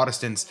from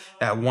Protestants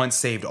that once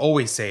saved,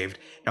 always saved.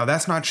 Now,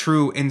 that's not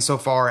true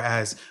insofar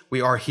as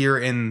we are here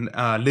in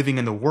living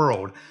in the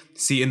world.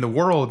 See, in the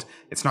world,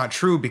 it's not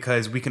true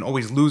because we can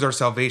always lose our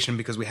salvation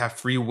because we have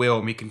free will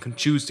and we can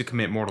choose to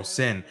commit mortal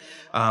sin.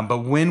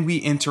 But when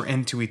we enter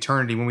into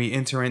eternity, when we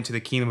enter into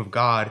the kingdom of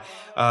God,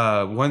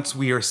 once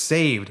we are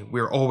saved,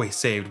 we're always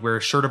saved. We're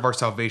assured of our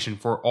salvation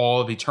for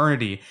all of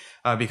eternity.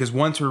 Because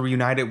once we're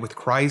reunited with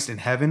Christ in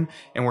heaven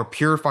and we're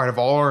purified of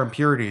all our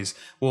impurities,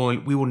 we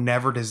will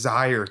never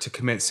desire to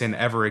commit sin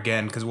ever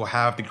again because we'll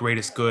have the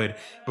greatest good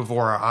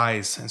before our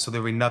eyes. And so there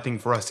will be nothing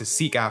for us to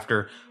seek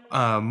after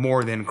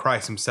more than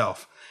Christ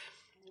himself.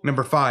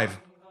 Number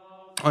 5,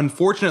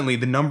 unfortunately,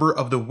 the number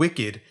of the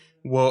wicked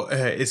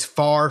is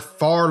far,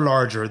 far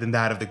larger than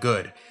that of the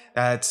good.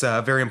 That's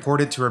very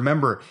important to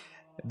remember.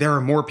 There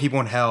are more people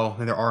in hell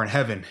than there are in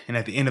heaven. And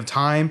at the end of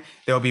time,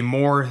 there will be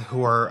more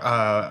who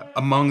are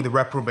among the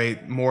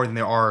reprobate more than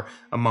there are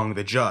among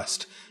the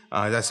just.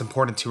 That's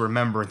important to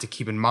remember and to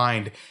keep in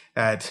mind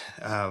that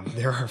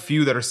there are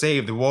few that are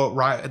saved.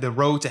 The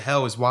road to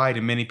hell is wide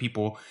and many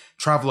people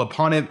travel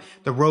upon it.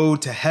 The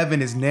road to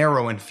heaven is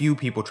narrow and few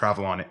people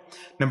travel on it.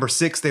 Number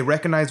 6, they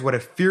recognize what a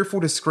fearful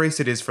disgrace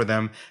it is for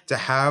them to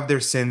have their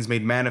sins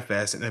made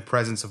manifest in the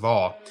presence of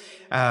all.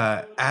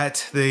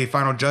 At the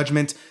final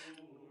judgment,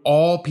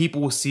 all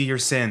people will see your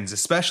sins,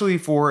 especially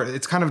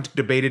it's kind of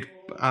debated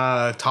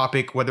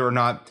topic whether or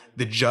not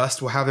the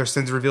just will have their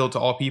sins revealed to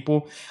all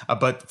people.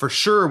 But for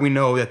sure, we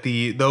know that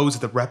those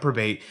of the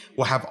reprobate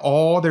will have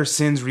all their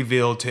sins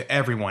revealed to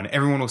everyone.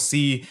 Everyone will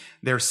see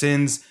their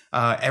sins.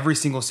 Every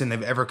single sin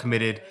they've ever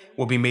committed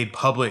will be made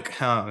public.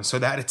 So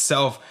that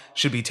itself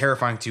should be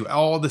terrifying to you.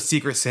 All the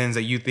secret sins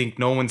that you think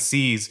no one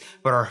sees,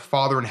 but our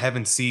Father in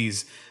heaven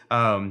sees,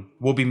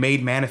 will be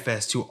made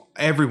manifest to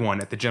everyone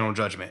at the general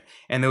judgment,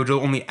 and they will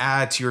only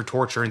add to your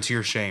torture and to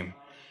your shame.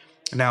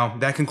 Now,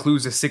 that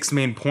concludes the 6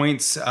 main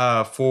points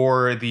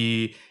for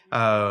the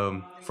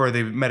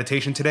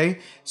meditation today.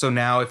 So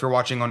now, if you're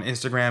watching on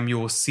Instagram, you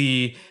will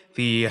see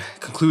the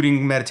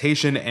concluding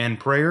meditation and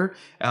prayer.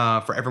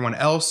 For everyone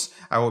else,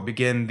 I will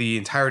begin the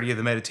entirety of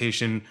the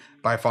meditation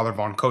by Father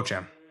Von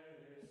Kochem.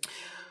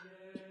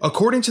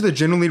 According to the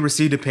generally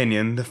received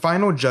opinion, the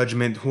final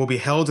judgment will be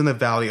held in the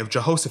valley of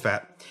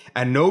Jehoshaphat,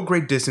 at no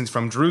great distance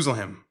from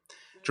Jerusalem.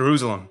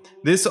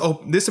 This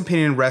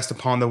opinion rests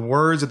upon the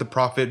words of the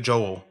prophet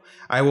Joel.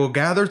 I will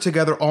gather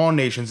together all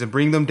nations and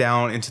bring them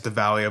down into the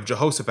valley of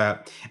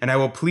Jehoshaphat, and I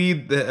will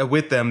plead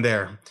with them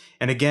there.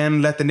 And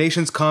again, let the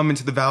nations come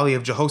into the valley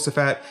of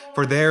Jehoshaphat,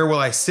 for there will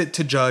I sit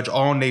to judge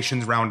all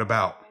nations round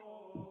about.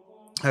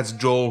 That's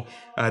Joel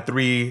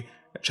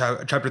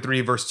chapter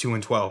 3, verse 2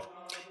 and 12.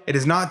 It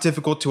is not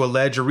difficult to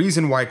allege a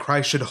reason why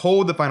Christ should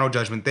hold the final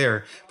judgment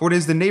there, for it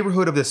is the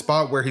neighborhood of the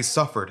spot where he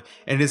suffered,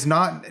 and it is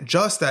not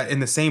just that in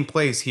the same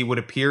place he would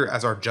appear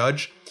as our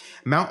judge.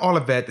 Mount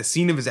Olivet, the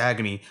scene of his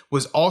agony,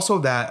 was also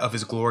that of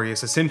his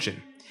glorious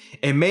ascension.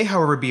 It may,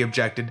 however, be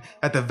objected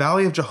that the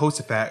valley of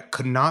Jehoshaphat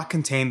could not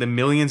contain the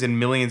millions and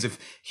millions of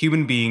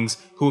human beings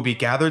who will be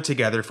gathered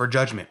together for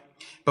judgment.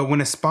 But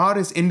when a spot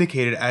is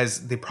indicated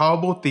as the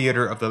probable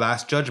theater of the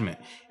last judgment,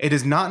 it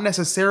does not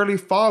necessarily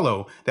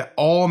follow that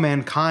all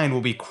mankind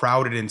will be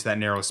crowded into that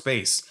narrow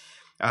space.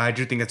 I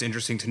do think that's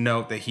interesting to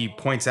note that he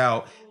points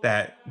out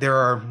that there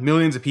are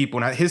millions of people,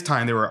 and at his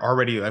time there were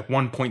already like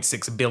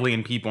 1.6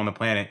 billion people on the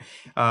planet.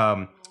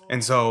 And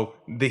And so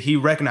he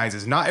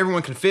recognizes not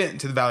everyone can fit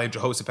into the Valley of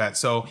Jehoshaphat.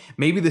 So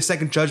maybe the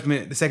second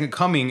judgment, the second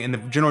coming and the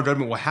general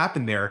judgment will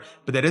happen there,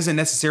 but that doesn't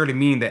necessarily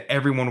mean that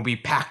everyone will be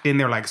packed in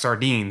there like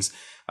sardines.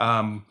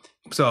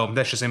 So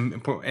that's just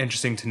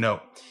interesting to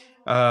note.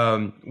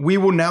 We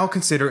will now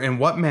consider in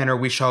what manner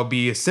we shall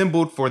be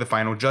assembled for the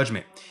final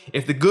judgment.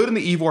 If the good and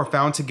the evil are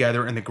found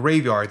together in the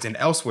graveyards and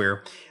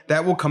elsewhere,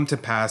 that will come to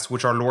pass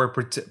which our Lord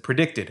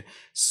predicted.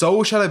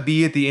 So shall it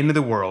be at the end of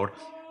the world.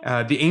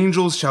 The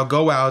angels shall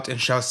go out and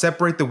shall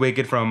separate the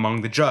wicked from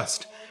among the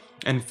just.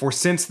 And for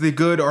since the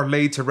good are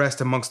laid to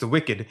rest amongst the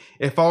wicked,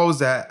 it follows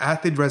that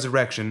at the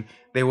resurrection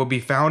they will be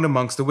found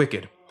amongst the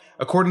wicked.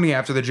 Accordingly,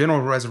 after the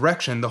general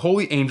resurrection, the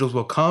holy angels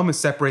will come and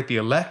separate the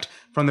elect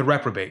from the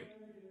reprobate.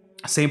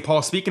 St.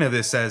 Paul, speaking of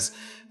this, says,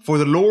 "For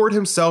the Lord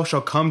himself shall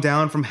come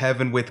down from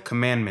heaven with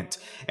commandment,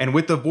 and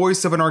with the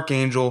voice of an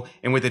archangel,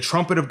 and with the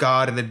trumpet of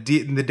God, and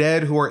the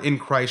dead who are in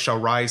Christ shall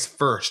rise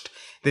first.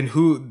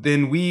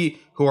 Then we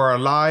who are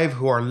alive,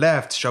 who are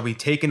left, shall be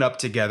taken up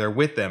together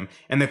with them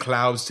in the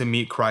clouds to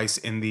meet Christ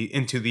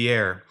into the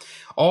air.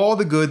 All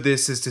the good,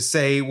 this is to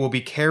say, will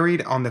be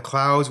carried on the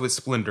clouds with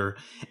splendor,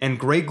 and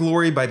great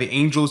glory by the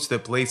angels to the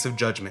place of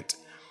judgment.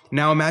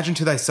 Now imagine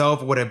to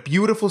thyself what a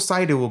beautiful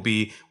sight it will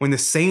be when the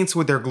saints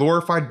with their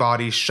glorified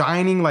bodies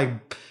shining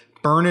like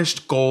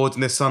burnished gold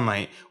in the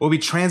sunlight will be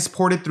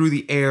transported through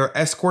the air,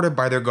 escorted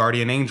by their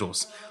guardian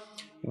angels.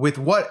 With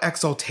what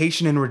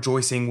exultation and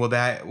rejoicing will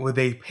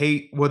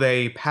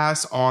they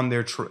pass on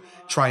their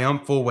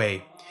triumphal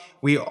way?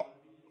 We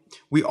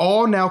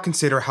all now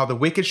consider how the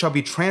wicked shall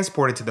be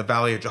transported to the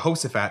Valley of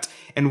Jehoshaphat,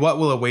 and what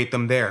will await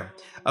them there.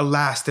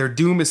 Alas, their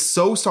doom is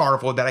so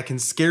sorrowful that I can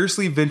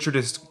scarcely venture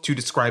to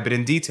describe it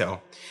in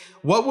detail.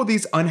 What will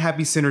these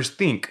unhappy sinners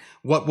think?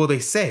 What will they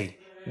say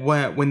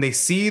when they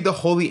see the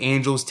holy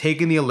angels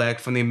taking the elect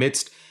from their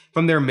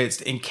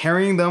midst and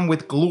carrying them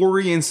with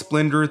glory and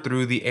splendor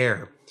through the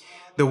air?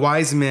 The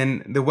wise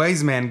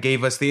man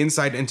gave us the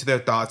insight into their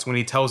thoughts when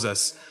he tells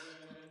us,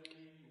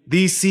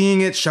 "These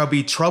seeing it shall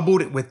be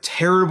troubled with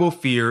terrible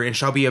fear, and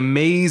shall be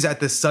amazed at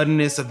the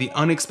suddenness of the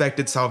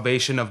unexpected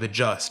salvation of the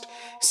just,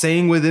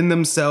 saying within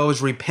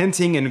themselves,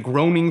 repenting and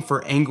groaning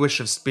for anguish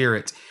of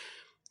spirit,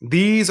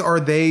 These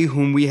are they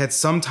whom we had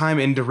sometime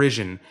in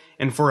derision,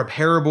 and for a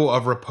parable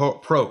of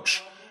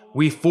reproach.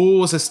 We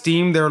fools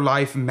esteem their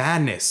life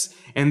madness,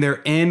 and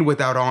their end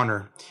without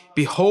honor.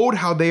 Behold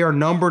how they are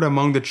numbered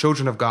among the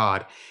children of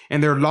God,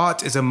 and their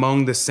lot is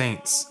among the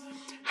saints.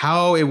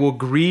 How it will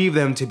grieve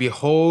them to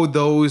behold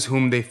those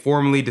whom they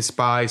formerly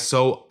despised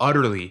so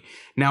utterly,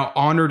 now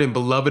honored and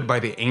beloved by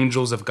the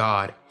angels of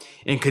God,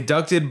 and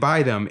conducted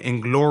by them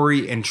in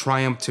glory and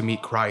triumph to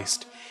meet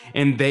Christ.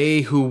 And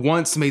they who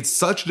once made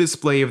such a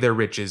display of their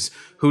riches,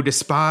 who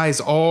despise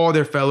all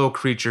their fellow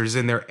creatures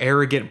in their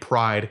arrogant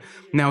pride,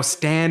 now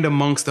stand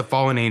amongst the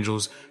fallen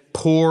angels,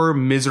 poor,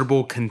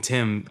 miserable,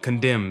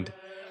 condemned.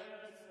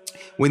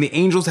 When the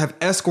angels have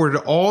escorted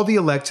all the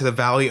elect to the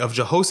Valley of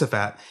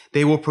Jehoshaphat,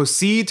 they will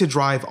proceed to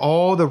drive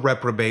all the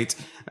reprobate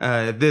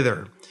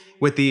thither.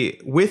 With the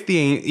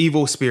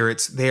evil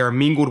spirits, they are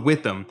mingled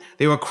with them.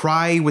 They will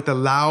cry with a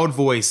loud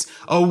voice,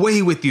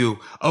 "Away with you,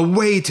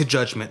 away to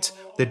judgment.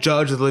 The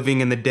judge of the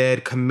living and the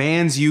dead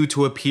commands you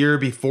to appear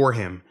before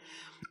him."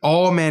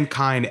 All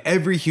mankind,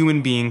 every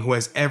human being who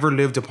has ever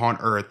lived upon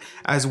earth,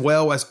 as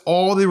well as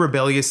all the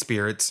rebellious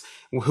spirits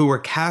who were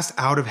cast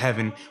out of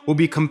heaven, will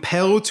be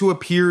compelled to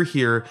appear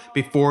here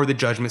before the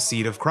judgment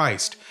seat of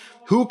Christ.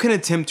 Who can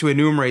attempt to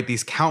enumerate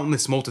these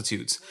countless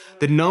multitudes?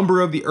 The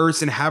number of the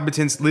earth's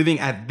inhabitants living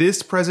at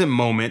this present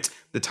moment,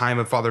 the time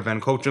of Father Van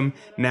Kochum,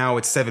 now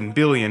it's 7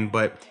 billion,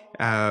 but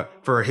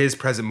for his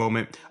present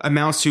moment,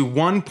 amounts to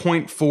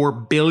 1.4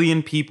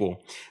 billion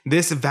people.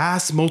 This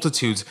vast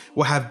multitudes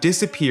will have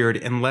disappeared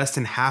in less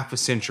than half a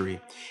century,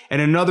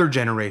 and another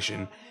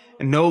generation,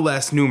 no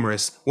less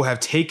numerous, will have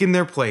taken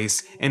their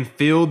place and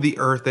filled the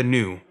earth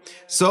anew.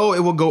 So it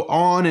will go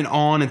on and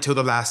on until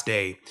the last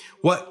day.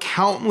 What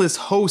countless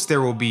hosts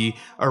there will be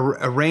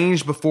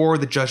arranged before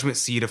the judgment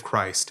seat of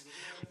Christ.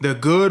 The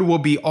good will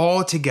be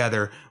all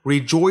together,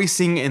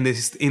 rejoicing in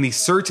the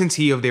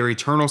certainty of their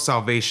eternal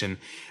salvation.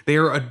 They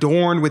are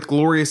adorned with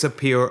glorious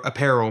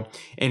apparel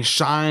and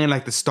shine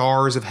like the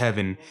stars of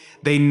heaven.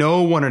 They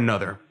know one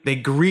another, they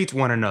greet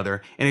one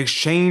another, and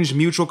exchange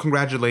mutual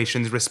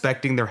congratulations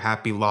respecting their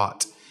happy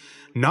lot.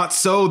 Not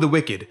so the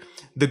wicked.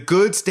 The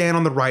good stand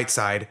on the right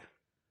side,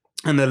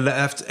 and the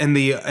left, and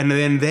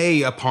then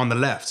they upon the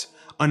left.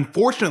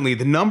 Unfortunately,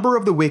 the number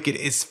of the wicked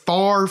is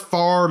far,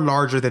 far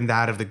larger than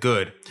that of the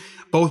good.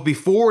 Both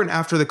before and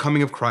after the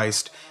coming of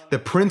Christ, the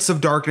Prince of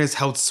Darkness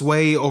held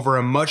sway over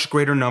a much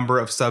greater number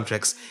of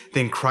subjects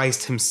than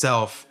Christ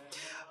himself.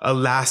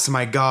 Alas,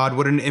 my God,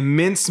 what an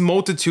immense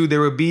multitude there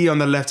would be on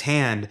the left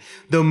hand.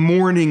 The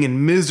mourning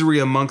and misery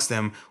amongst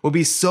them will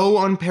be so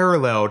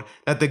unparalleled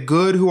that the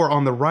good who are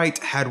on the right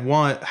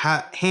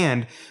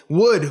hand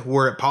would,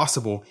 were it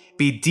possible,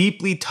 be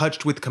deeply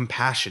touched with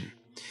compassion.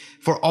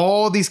 For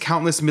all these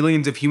countless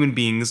millions of human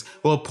beings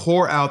will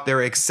pour out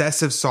their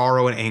excessive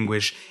sorrow and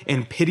anguish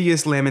in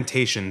piteous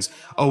lamentations,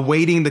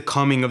 awaiting the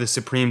coming of the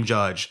supreme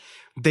judge.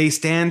 They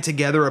stand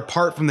together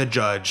apart from the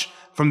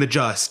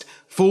just,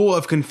 full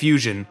of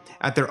confusion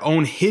at their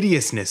own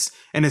hideousness,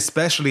 and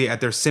especially at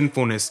their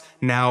sinfulness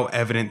now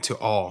evident to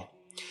all.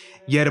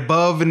 Yet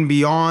above and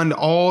beyond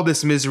all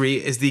this misery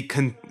is the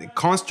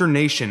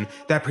consternation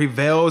that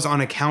prevails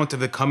on account of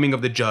the coming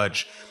of the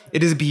judge.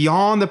 It is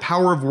beyond the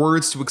power of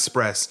words to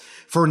express,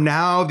 for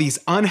now these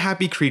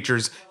unhappy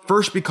creatures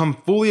first become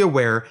fully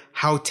aware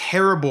how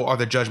terrible are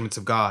the judgments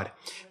of God,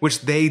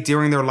 which they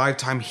during their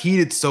lifetime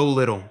heeded so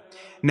little.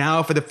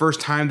 Now, for the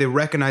first time, they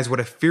recognize what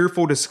a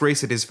fearful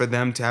disgrace it is for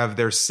them to have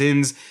their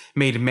sins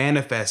made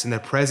manifest in the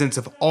presence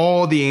of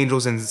all the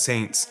angels and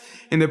saints,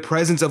 in the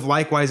presence of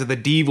likewise of the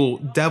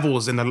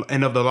devils and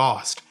of the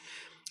lost.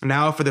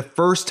 Now, for the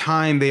first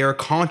time, they are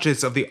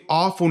conscious of the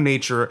awful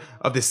nature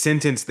of the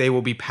sentence they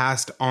will be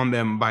passed on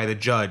them by the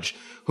judge,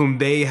 whom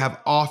they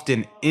have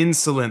often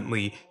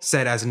insolently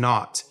set as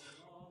naught.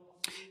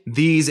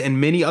 These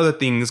and many other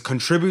things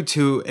contribute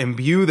to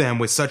imbue them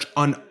with such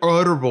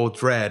unutterable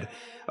dread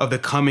of the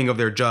coming of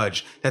their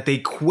judge, that they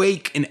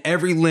quake in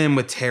every limb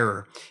with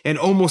terror, and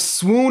almost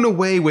swoon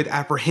away with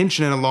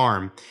apprehension and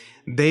alarm.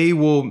 They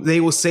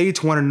will say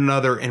to one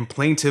another in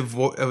plaintive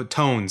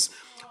tones,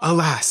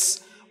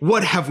 "Alas,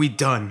 what have we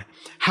done?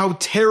 How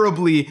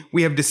terribly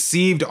we have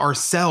deceived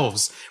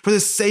ourselves. For the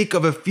sake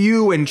of a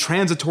few and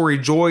transitory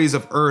joys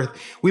of earth,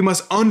 we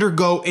must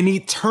undergo an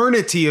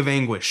eternity of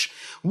anguish.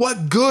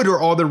 What good are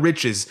all the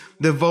riches,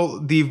 the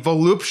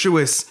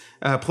voluptuous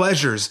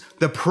pleasures,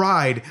 the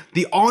pride,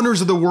 the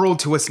honors of the world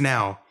to us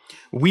now?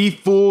 We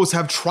fools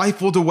have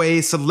trifled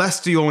away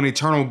celestial and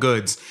eternal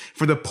goods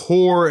for the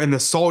poor and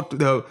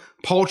the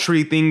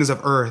paltry things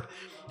of earth.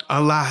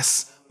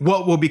 Alas,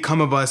 what will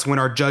become of us when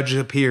our judge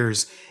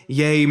appears?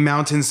 Yea,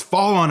 mountains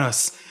fall on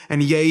us,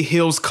 and yea,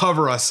 hills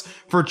cover us.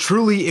 For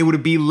truly it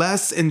would be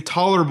less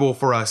intolerable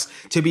for us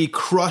to be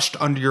crushed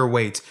under your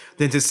weight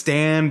than to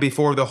stand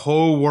before the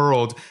whole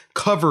world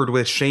covered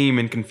with shame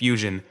and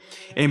confusion,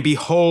 and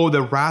behold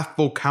the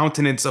wrathful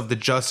countenance of the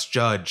just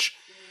judge.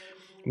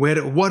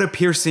 What a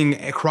piercing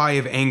cry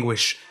of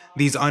anguish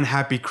these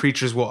unhappy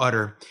creatures will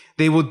utter.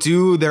 They will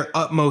do their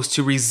utmost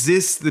to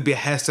resist the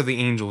behest of the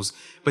angels,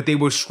 but they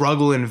will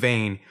struggle in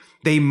vain.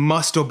 They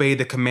must obey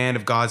the command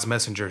of God's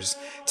messengers.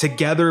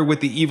 Together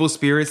with the evil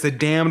spirits, the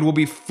damned will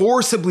be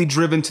forcibly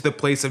driven to the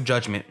place of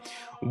judgment.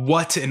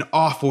 What an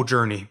awful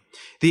journey.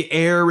 The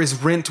air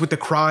is rent with the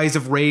cries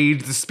of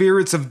rage, the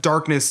spirits of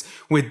darkness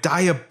with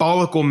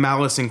diabolical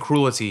malice and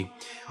cruelty.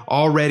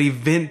 Already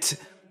vent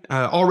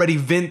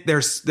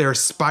their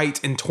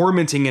spite in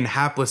tormenting and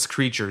hapless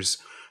creatures,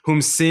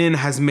 whom sin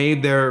has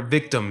made their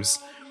victims.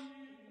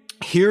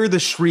 Hear the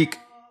shriek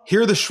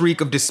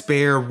of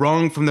despair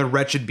wrung from the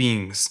wretched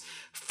beings.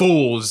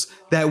 Fools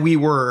that we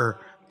were,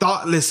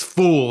 thoughtless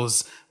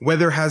fools,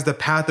 whither has the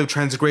path of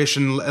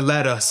transgression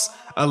led us?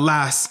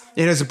 Alas,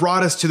 it has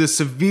brought us to the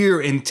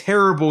severe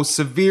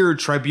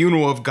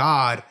tribunal of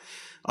God.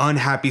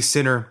 Unhappy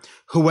sinner,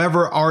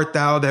 whoever art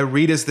thou that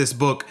readest this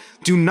book,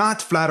 do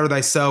not flatter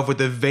thyself with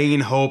the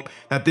vain hope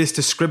that this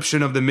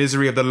description of the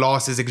misery of the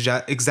lost is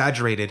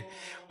exaggerated.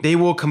 They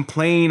will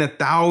complain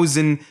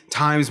 1,000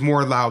 times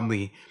more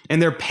loudly,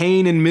 and their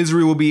pain and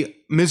misery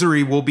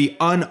will be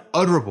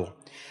unutterable.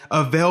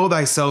 Avail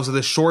thyself of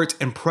the short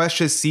and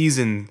precious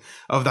season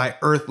of thy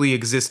earthly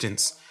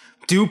existence.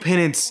 Do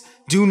penance.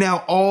 Do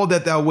now all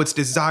that thou wouldst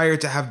desire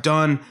to have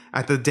done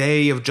at the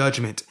day of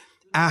judgment.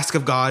 Ask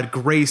of God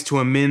grace to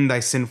amend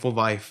thy sinful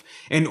life,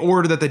 in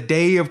order that the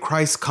day of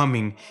Christ's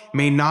coming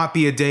may not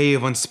be a day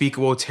of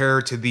unspeakable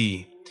terror to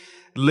thee.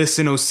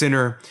 Listen, O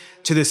sinner,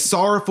 to the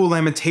sorrowful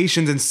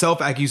lamentations and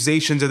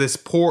self-accusations of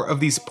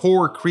these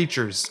poor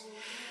creatures.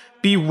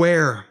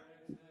 Beware,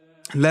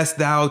 lest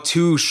thou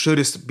too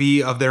shouldest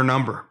be of their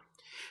number.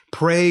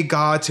 Pray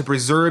God to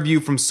preserve you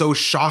from so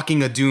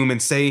shocking a doom,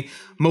 and say,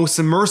 Most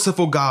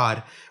merciful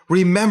God,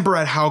 remember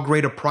at how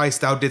great a price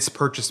thou didst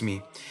purchase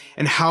me,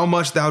 and how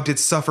much thou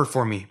didst suffer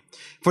for me.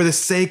 For the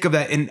sake of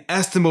that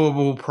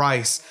inestimable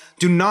price,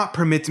 do not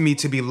permit me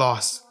to be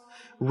lost.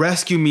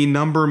 Rescue me,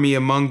 number me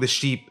among the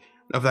sheep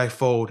of thy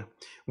fold.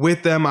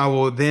 With them I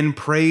will then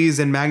praise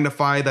and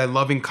magnify thy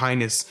loving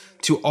kindness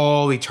to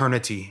all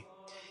eternity.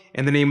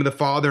 In the name of the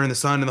Father, and the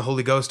Son, and the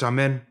Holy Ghost,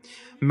 amen.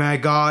 My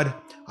God,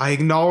 I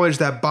acknowledge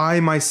that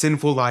by my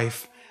sinful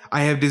life,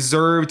 I have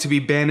deserved to be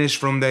banished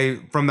from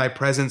thy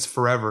presence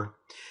forever.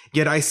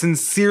 Yet I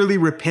sincerely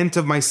repent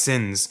of my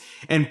sins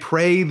and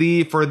pray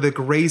thee for the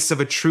grace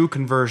of a true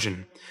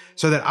conversion,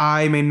 so that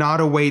I may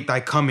not await thy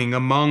coming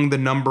among the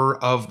number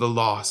of the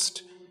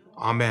lost.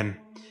 Amen.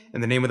 In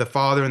the name of the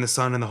Father, and the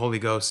Son, and the Holy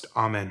Ghost.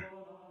 Amen.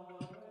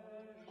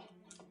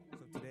 So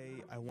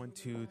today I want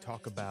to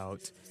talk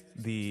about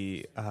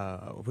we're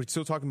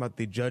still talking about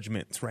the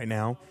judgments right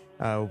now.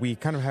 We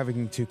kind of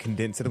having to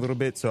condense it a little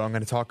bit, so I'm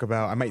going to talk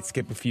about, I might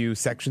skip a few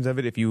sections of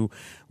it. If you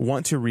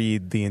want to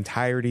read the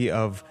entirety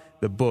of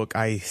the book,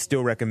 I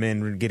still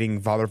recommend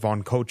getting Father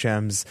Von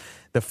Kochem's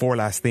The Four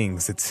Last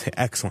Things. It's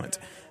excellent.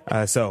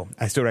 So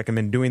I still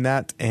recommend doing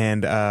that.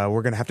 And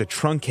we're going to have to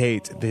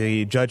truncate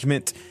the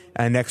judgment.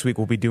 And next week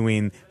we'll be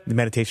doing the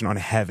meditation on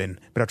heaven,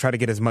 but I'll try to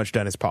get as much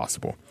done as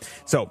possible.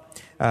 So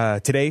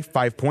today,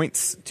 5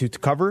 points to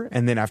cover.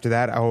 And then after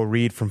that, I will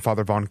read from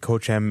Father Von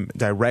Kochem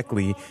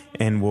directly,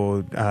 and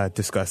we'll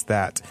discuss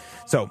that.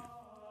 So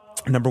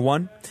number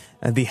 1,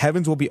 the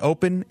heavens will be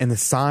open, and the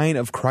sign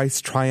of Christ's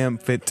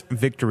triumphant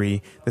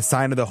victory, the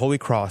sign of the Holy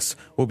Cross,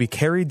 will be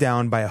carried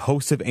down by a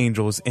host of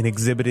angels and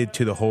exhibited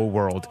to the whole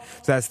world.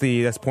 So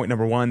that's point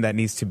number 1 that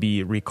needs to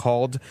be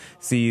recalled.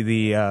 See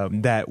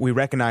that we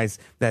recognize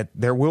that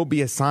there will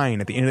be a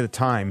sign at the end of the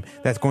time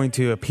that's going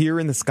to appear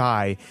in the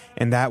sky,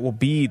 and that will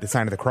be the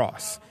sign of the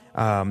cross.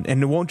 And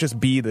it won't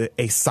just be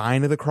a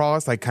sign of the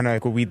cross, like kind of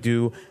like what we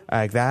do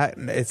like that.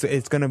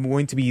 It's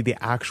going to be the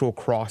actual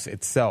cross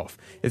itself.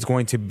 It's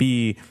going to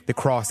be the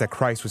cross that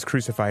Christ was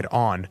crucified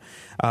on.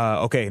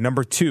 Okay,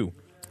 number 2.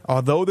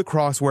 Although the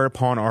cross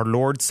whereupon our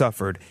Lord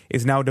suffered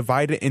is now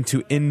divided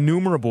into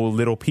innumerable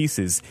little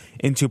pieces,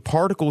 into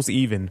particles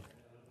even,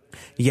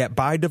 yet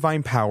by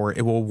divine power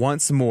it will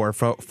once more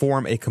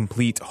form a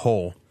complete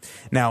whole.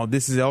 Now,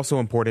 this is also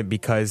important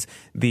because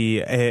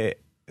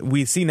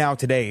we see now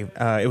today,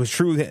 it was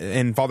true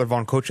in Father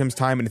Von Kochem's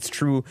time, and it's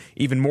true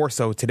even more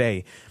so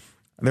today.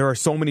 There are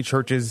so many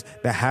churches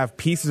that have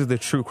pieces of the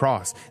true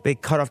cross. They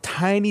cut off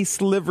tiny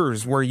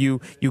slivers where you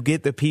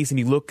get the piece and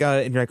you look at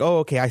it and you're like, oh,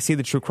 okay, I see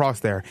the true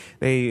cross there.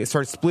 They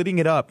start splitting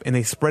it up and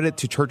they spread it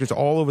to churches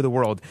all over the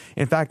world.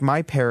 In fact,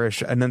 my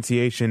parish,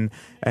 Annunciation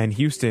in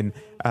Houston,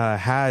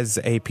 has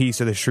a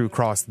piece of the true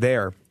cross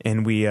there.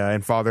 And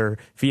and Father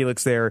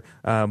Felix there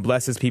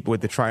blesses people with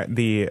the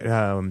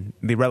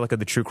relic of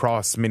the true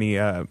cross many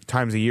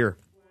times a year.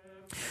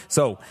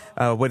 So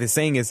what it's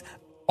saying is,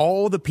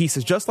 all the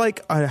pieces, just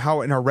like how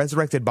in our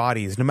resurrected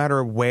bodies, no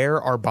matter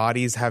where our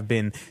bodies have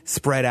been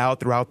spread out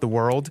throughout the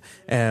world,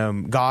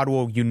 God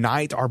will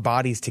unite our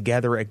bodies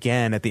together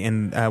again at the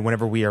end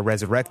whenever we are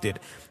resurrected,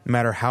 no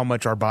matter how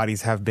much our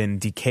bodies have been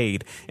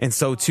decayed. And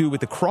so too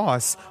with the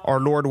cross, our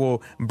Lord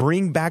will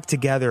bring back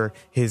together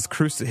his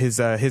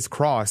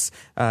cross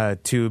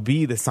to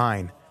be the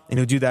sign. And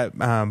he'll do that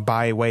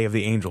by way of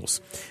the angels.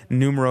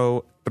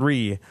 Numero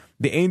 3.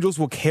 The angels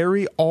will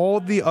carry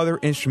all the other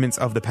instruments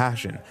of the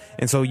passion.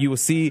 And so you will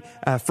see,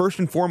 first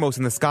and foremost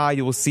in the sky,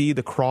 you will see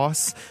the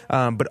cross,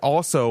 but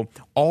also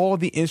all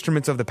the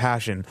instruments of the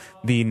passion,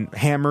 the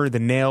hammer,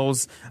 the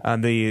nails,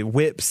 the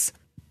whips,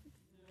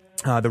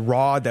 the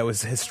rod that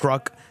was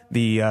struck,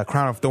 the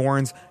crown of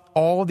thorns,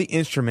 all the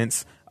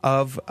instruments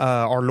of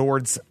our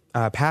Lord's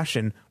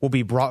passion will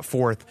be brought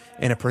forth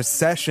in a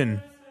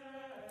procession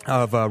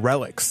of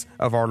relics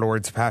of our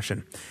Lord's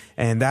passion.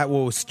 And that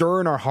will stir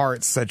in our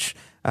hearts such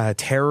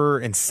terror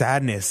and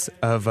sadness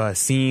of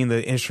seeing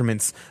the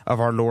instruments of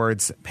our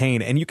Lord's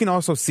pain. And you can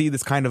also see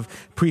this kind of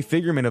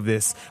prefigurement of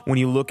this when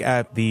you look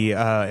at the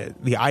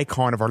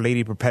icon of Our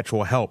Lady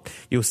Perpetual Help.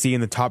 You'll see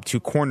in the top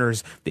 2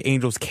 corners the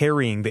angels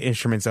carrying the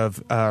instruments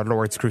of our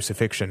Lord's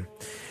crucifixion.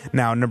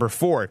 Now, number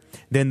 4,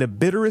 then the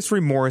bitterest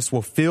remorse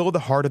will fill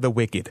the heart of the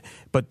wicked.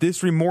 But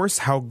this remorse,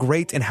 how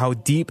great and how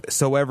deep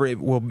soever it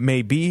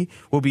may be,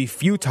 will be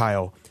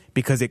futile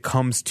because it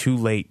comes too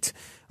late.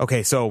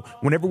 Okay, so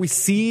whenever we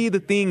see the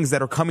things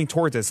that are coming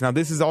towards us, now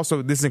this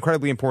is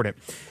incredibly important.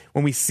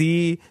 When we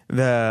see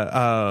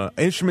the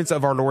instruments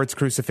of our Lord's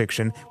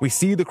crucifixion, we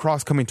see the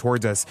cross coming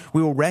towards us,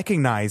 we will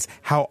recognize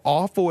how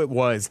awful it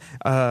was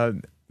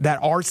that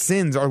our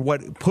sins are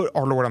what put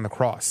our Lord on the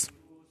cross.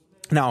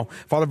 Now,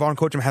 Father Von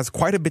Kochem has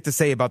quite a bit to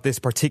say about this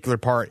particular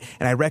part,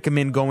 and I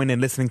recommend going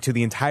and listening to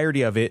the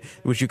entirety of it,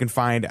 which you can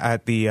find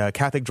at the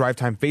Catholic Drive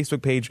Time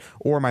Facebook page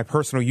or my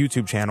personal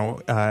YouTube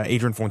channel,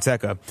 Adrian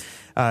Fonseca.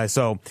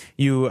 So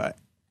you,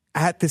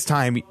 at this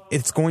time,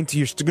 you're going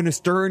to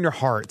stir in your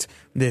heart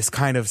this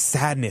kind of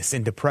sadness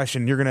and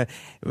depression. You're going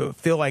to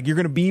feel like you're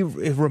going to be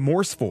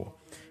remorseful,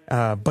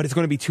 but it's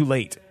going to be too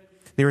late.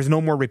 There is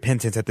no more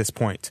repentance at this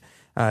point.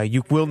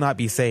 You will not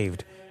be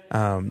saved.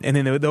 And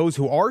then those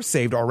who are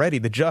saved already,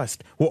 the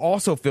just, will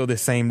also feel the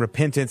same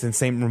repentance and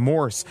same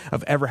remorse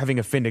of ever having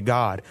offended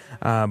God.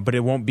 But it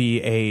won't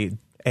be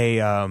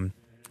a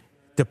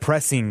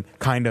depressing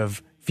kind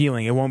of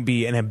feeling. It won't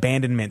be an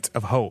abandonment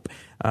of hope.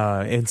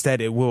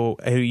 Instead,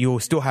 you'll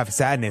still have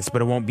sadness,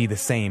 but it won't be the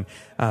same.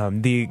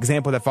 The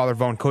example that Father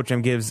Von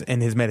Kochem gives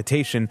in his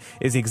meditation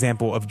is the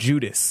example of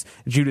Judas.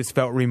 Judas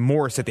felt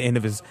remorse at the end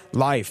of his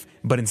life,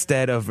 but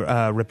instead of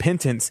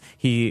repentance,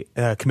 he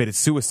committed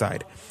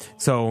suicide.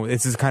 So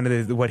this is kind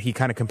of what he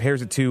kind of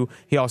compares it to.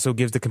 He also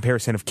gives the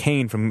comparison of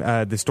Cain from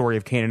the story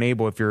of Cain and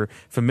Abel, if you're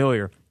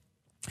familiar.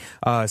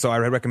 So I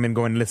recommend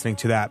going and listening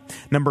to that.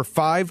 Number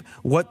 5,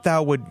 what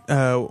thou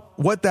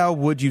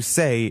would you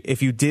say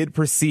if you did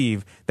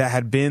perceive that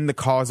had been the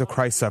cause of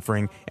Christ's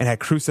suffering and had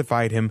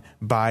crucified him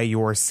by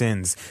your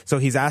sins? So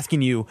he's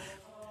asking you,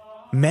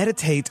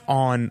 meditate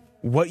on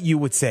what you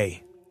would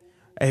say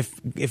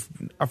if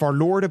our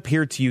Lord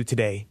appeared to you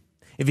today.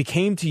 If he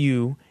came to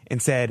you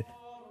and said,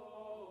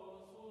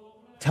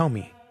 "Tell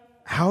me,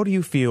 how do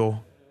you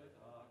feel?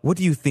 What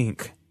do you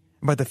think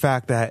about the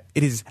fact that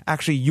it is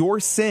actually your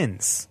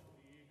sins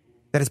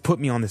that has put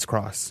me on this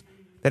cross,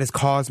 that has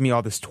caused me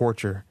all this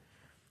torture?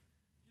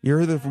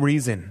 You're the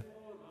reason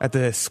that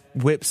the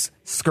whips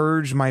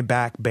scourged my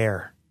back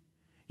bare.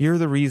 You're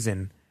the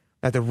reason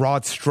that the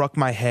rod struck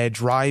my head,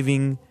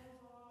 driving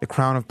the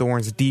crown of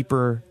thorns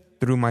deeper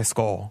through my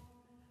skull.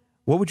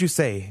 What would you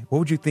say? What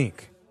would you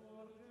think?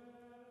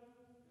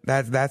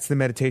 That's the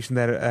meditation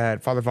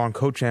that Father Von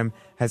Kochem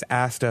has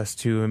asked us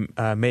to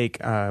make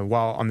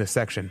while on this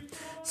section.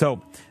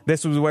 So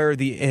this was where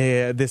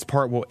this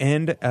part will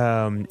end.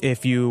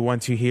 If you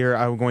want to hear,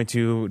 I'm going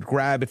to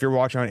grab, if you're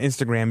watching on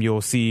Instagram, you'll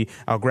see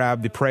I'll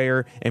grab the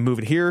prayer and move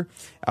it here.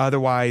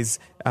 Otherwise,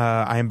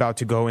 I am about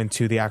to go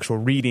into the actual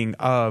reading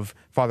of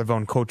Father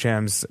Von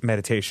Kochem's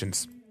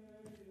meditations.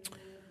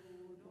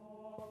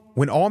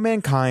 When all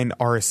mankind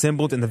are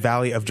assembled in the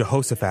valley of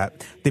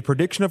Jehoshaphat, the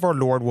prediction of our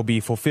Lord will be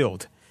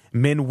fulfilled.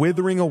 Men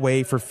withering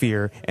away for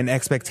fear and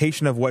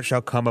expectation of what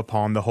shall come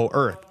upon the whole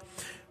earth.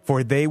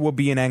 For they will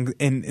be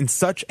in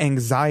such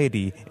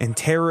anxiety and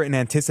terror and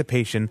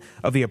anticipation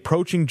of the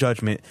approaching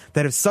judgment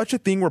that if such a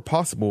thing were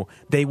possible,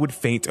 they would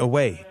faint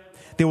away.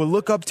 They will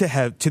look up to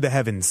the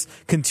heavens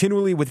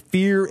continually with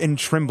fear and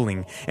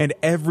trembling, and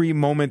every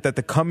moment that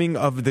the coming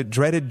of the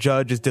dreaded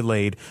judge is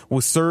delayed will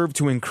serve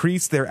to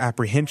increase their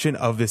apprehension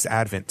of this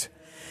advent.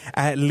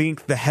 At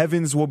length the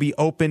heavens will be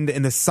opened,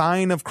 and the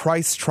sign of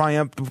Christ's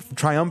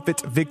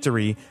triumphant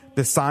victory,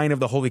 the sign of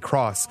the Holy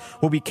Cross,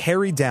 will be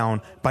carried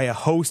down by a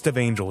host of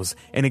angels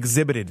and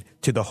exhibited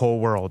to the whole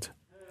world.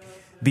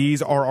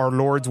 These are our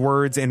Lord's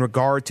words in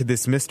regard to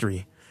this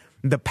mystery.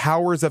 The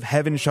powers of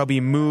heaven shall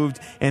be moved,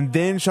 and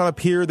then shall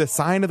appear the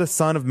sign of the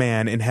Son of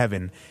Man in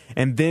heaven,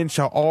 and then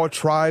shall all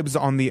tribes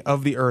of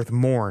the earth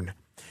mourn.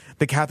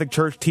 The Catholic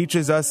Church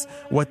teaches us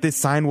what this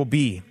sign will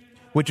be,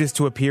 which is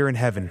to appear in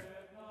heaven.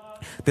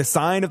 The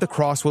sign of the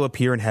cross will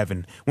appear in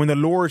heaven when the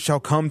Lord shall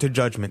come to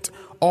judgment.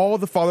 All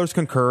the fathers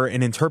concur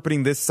in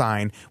interpreting this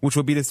sign, which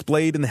will be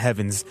displayed in the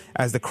heavens,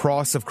 as the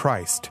cross of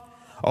Christ.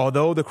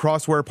 Although the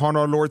cross whereupon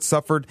our Lord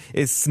suffered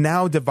is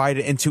now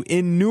divided into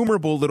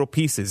innumerable little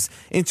pieces,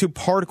 into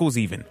particles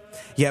even,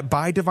 yet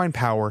by divine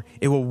power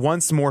it will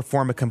once more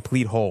form a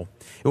complete whole.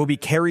 It will be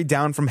carried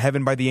down from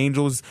heaven by the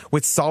angels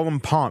with solemn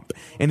pomp,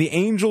 and the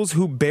angels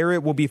who bear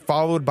it will be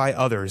followed by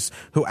others,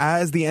 who,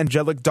 as the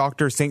angelic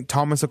doctor St.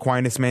 Thomas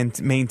Aquinas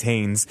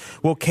maintains,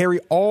 will carry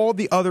all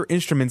the other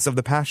instruments of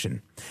the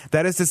Passion.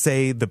 That is to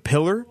say, the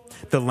pillar,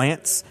 the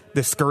lance,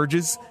 the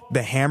scourges,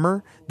 the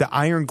hammer, the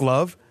iron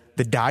glove,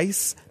 the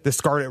dice, the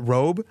scarlet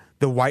robe,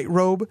 the white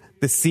robe,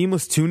 the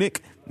seamless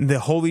tunic, the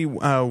holy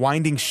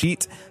winding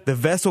sheet, the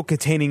vessel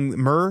containing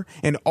myrrh,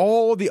 and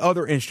all the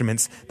other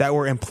instruments that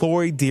were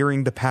employed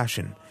during the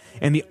Passion.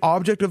 And the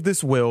object of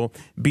this will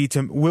be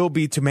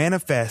to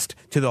manifest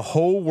to the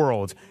whole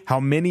world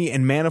how many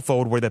and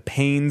manifold were the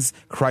pains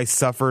Christ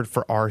suffered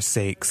for our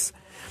sakes.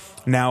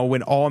 Now,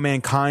 when all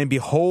mankind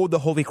behold the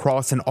Holy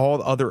Cross and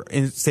all other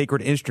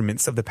sacred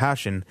instruments of the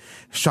Passion,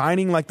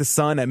 shining like the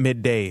sun at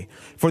midday,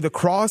 for the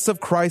cross of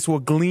Christ will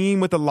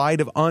gleam with the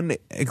light of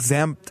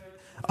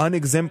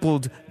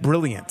unexempled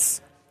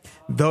brilliance.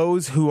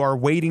 Those who are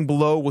waiting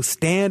below will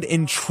stand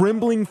in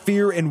trembling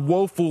fear and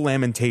woeful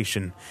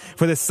lamentation,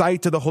 for the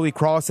sight of the Holy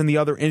Cross and the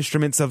other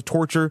instruments of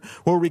torture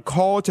will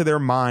recall to their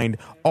mind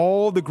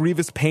all the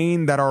grievous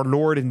pain that our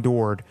Lord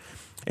endured.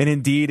 And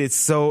indeed, it's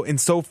so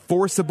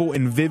forcible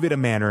and vivid a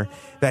manner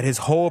that his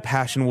whole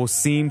passion will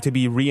seem to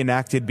be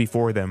reenacted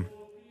before them.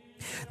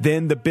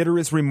 Then the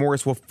bitterest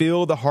remorse will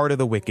fill the heart of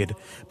the wicked,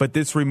 but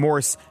this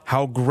remorse,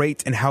 how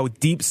great and how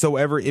deep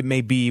soever it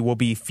may be, will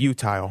be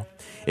futile.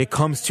 It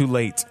comes too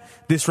late.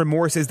 This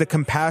remorse is the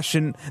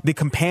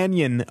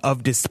companion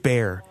of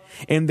despair.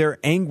 In their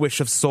anguish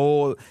of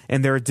soul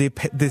and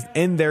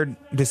in their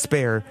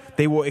despair,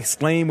 they will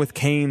exclaim with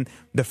Cain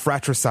the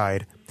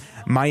fratricide,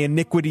 "My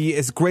iniquity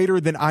is greater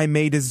than I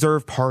may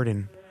deserve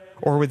pardon."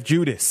 Or with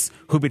Judas,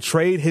 who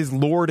betrayed his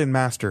Lord and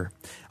Master,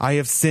 "I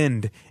have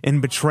sinned in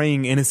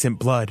betraying innocent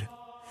blood."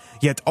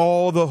 Yet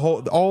all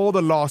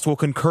the lost will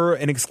concur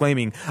in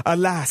exclaiming,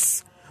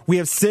 "Alas, we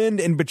have sinned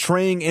in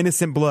betraying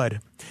innocent blood.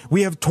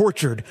 We have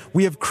tortured,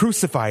 we have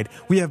crucified,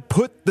 we have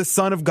put the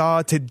Son of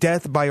God to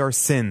death by our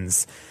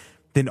sins."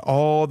 Then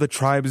all the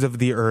tribes of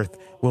the earth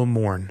will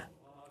mourn,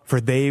 for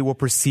they will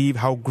perceive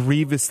how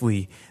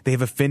grievously they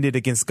have offended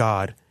against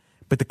God.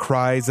 But the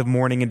cries of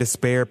mourning and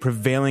despair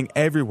prevailing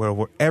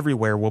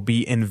everywhere will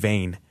be in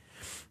vain.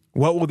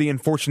 What will the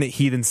unfortunate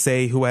heathen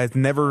say who has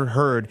never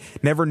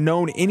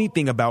known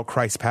anything about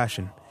Christ's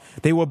passion?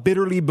 They will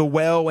bitterly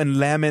bewail and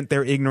lament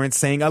their ignorance,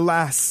 saying,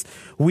 "Alas,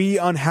 we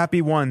unhappy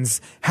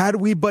ones, had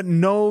we but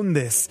known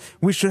this,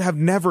 we should have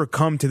never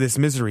come to this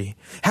misery.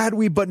 Had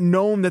we but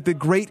known that the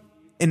great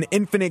and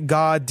infinite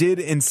God did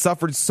and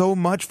suffered so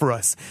much for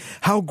us,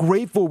 how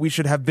grateful we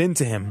should have been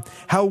to him,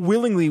 how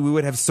willingly we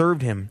would have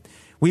served him.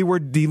 We were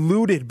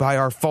deluded by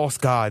our false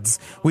gods.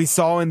 We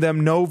saw in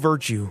them no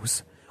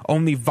virtues,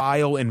 only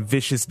vile and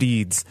vicious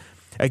deeds.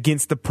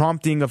 Against the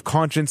prompting of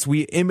conscience,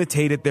 we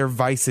imitated their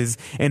vices,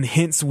 and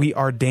hence we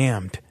are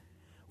damned.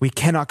 We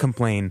cannot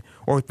complain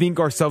or think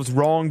ourselves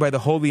wronged by the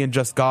holy and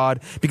just God,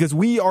 because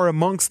we are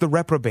amongst the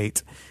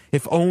reprobate.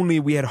 If only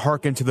we had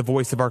hearkened to the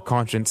voice of our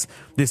conscience,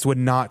 this would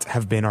not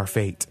have been our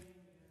fate.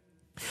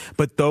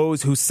 But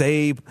what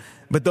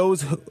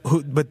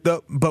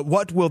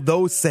will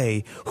those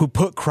say who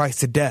put Christ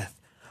to death?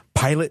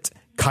 Pilate,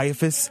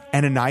 Caiaphas,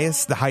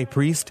 Ananias, the high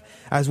priest,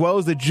 as well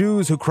as the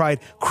Jews who cried,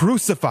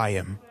 "Crucify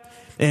him,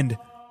 and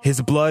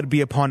his blood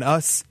be upon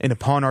us and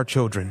upon our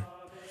children,"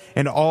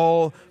 and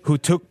all who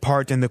took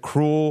part in the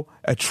cruel,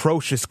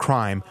 atrocious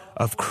crime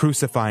of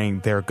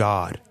crucifying their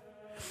God,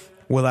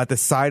 will at the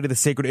sight of the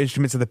sacred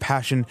instruments of the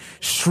Passion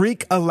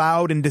shriek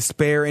aloud in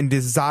despair and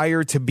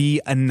desire to be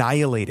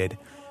annihilated.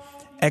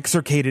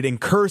 Execrated and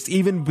cursed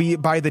even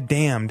by the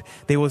damned,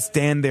 they will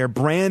stand there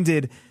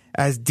branded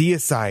as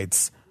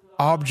deicides,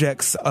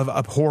 objects of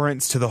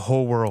abhorrence to the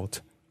whole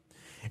world.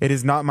 It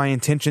is not my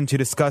intention to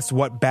discuss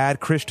what bad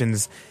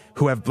Christians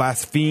who have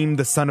blasphemed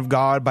the Son of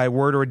God by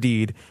word or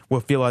deed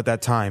will feel at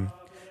that time.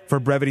 For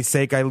brevity's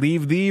sake, I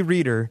leave thee,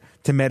 reader,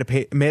 to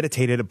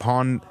meditate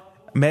upon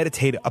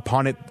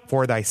it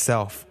for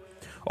thyself.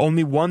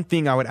 Only one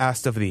thing I would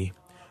ask of thee: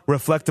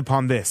 reflect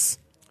upon this,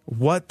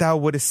 what thou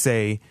wouldest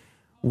say,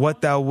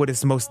 what thou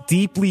wouldest most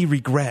deeply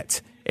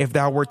regret, if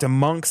thou wert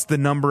amongst the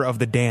number of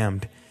the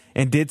damned,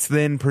 and didst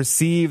then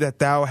perceive that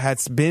thou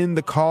hadst been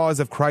the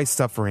cause of Christ's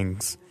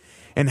sufferings,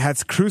 and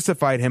hadst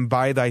crucified him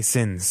by thy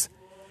sins.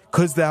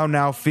 Couldst thou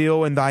now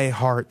feel in thy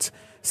heart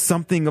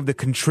something of the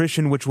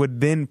contrition which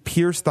would then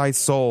pierce thy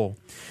soul?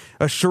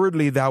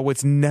 Assuredly thou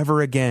wouldst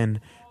never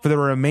again, for the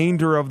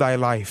remainder of thy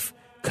life,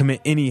 commit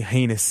any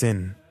heinous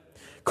sin.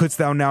 Couldst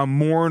thou now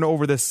mourn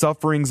over the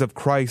sufferings of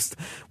Christ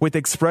with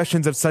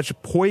expressions of such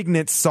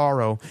poignant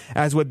sorrow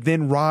as would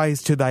then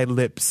rise to thy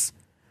lips?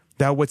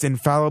 Thou wouldst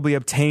infallibly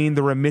obtain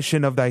the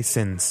remission of thy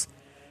sins.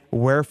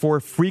 Wherefore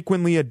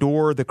frequently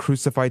adore the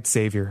crucified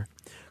Savior.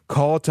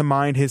 Call to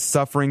mind his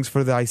sufferings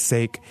for thy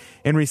sake,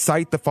 and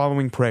recite the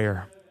following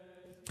prayer.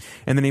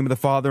 In the name of the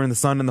Father, and the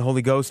Son, and the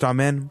Holy Ghost,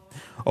 Amen.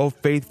 O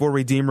faithful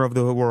Redeemer of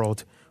the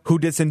world, who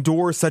didst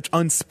endure such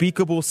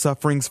unspeakable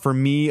sufferings for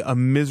me, a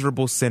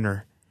miserable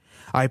sinner,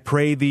 I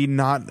pray thee,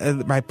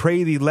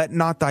 let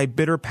not thy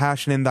bitter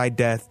passion in thy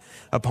death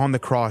upon the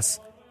cross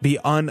be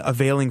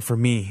unavailing for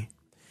me.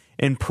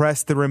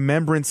 Impress the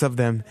remembrance of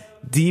them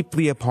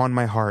deeply upon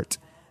my heart,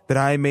 that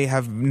I may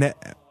have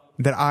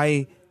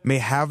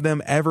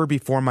them ever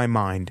before my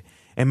mind,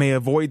 and may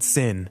avoid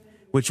sin,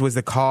 which was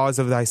the cause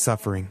of thy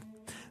suffering.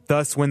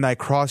 Thus, when thy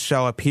cross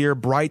shall appear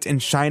bright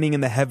and shining in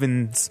the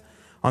heavens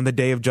on the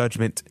day of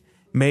judgment,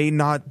 may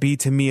not be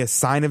to me a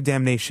sign of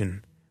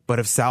damnation, but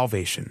of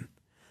salvation,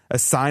 a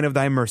sign of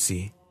thy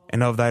mercy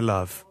and of thy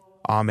love.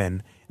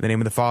 Amen. In the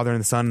name of the Father, and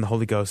the Son, and the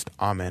Holy Ghost.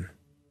 Amen.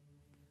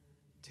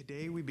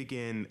 Today we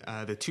begin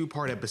the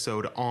two-part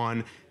episode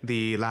on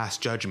the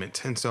Last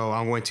Judgment, and so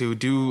I'm going to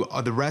do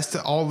all the rest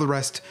of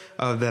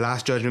the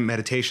Last Judgment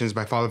meditations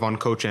by Father Von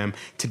Kochem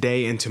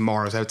today and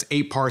tomorrow. So it's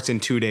 8 parts in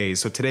 2 days.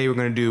 So today we're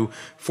going to do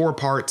 4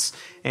 parts,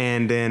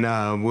 and then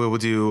we'll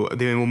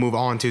move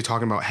on to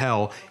talking about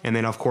hell, and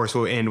then of course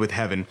we'll end with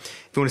heaven.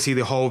 If you want to see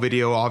the whole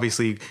video,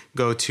 obviously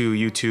go to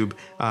YouTube,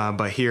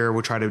 but here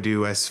we'll try to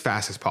do as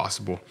fast as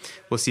possible.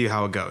 We'll see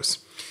how it goes.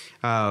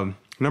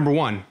 Number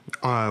 1,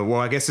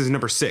 I guess this is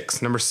number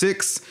 6. Number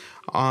 6,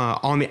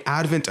 on the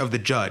advent of the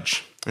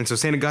judge. And so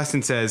St.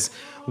 Augustine says,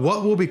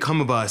 "What will become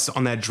of us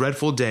on that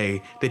dreadful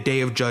day, the day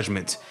of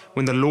judgment,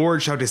 when the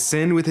Lord shall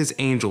descend with his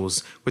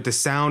angels, with the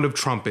sound of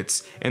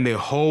trumpets, and the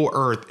whole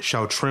earth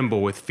shall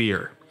tremble with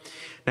fear?"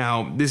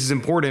 Now, this is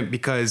important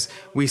because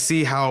we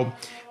see how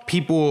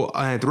people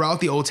throughout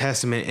the Old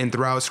Testament and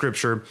throughout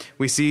Scripture,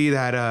 we see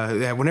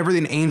that whenever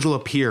an angel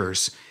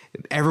appears,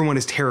 everyone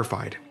is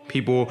terrified.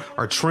 People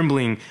are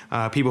trembling,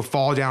 people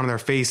fall down on their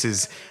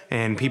faces,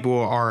 and people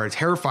are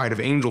terrified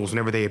of angels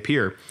whenever they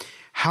appear.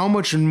 How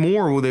much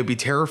more will they be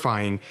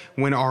terrifying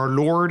when our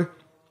Lord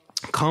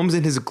comes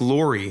in his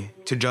glory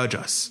to judge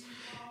us?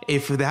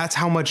 If that's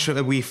how much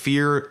we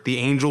fear the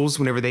angels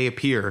whenever they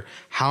appear,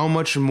 how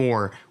much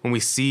more when we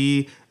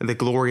see the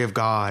glory of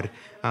God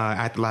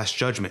at the Last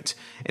Judgment?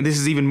 And this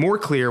is even more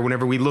clear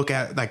whenever we look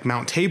at like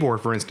Mount Tabor,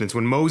 for instance.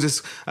 When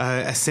Moses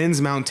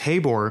ascends Mount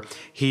Tabor,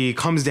 he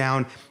comes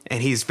down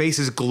and his face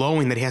is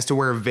glowing, that he has to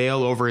wear a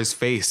veil over his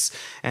face.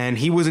 And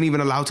he wasn't even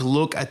allowed to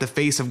look at the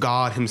face of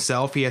God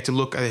himself. He had to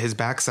look at his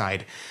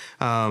backside.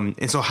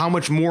 And so how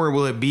much more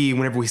will it be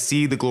whenever we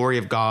see the glory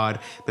of God,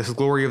 this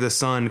glory of the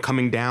Son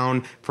coming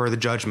down for the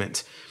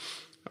judgment?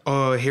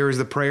 Here is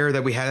the prayer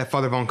that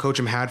Father Von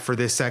Kochem had for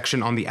this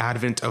section on the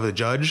advent of the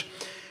judge.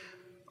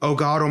 O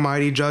God,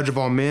 Almighty Judge of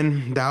all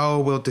men, thou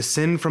wilt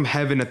descend from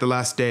heaven at the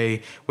last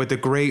day with the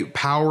great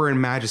power and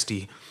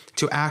majesty,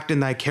 to act in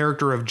thy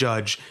character of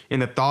judge.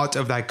 In the thought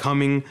of thy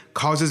coming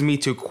causes me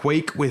to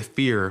quake with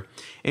fear.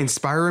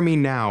 Inspire me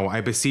now, I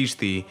beseech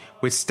thee,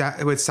 with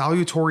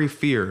salutary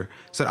fear,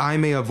 so that I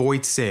may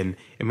avoid sin,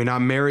 and may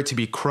not merit to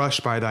be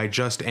crushed by thy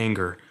just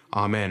anger.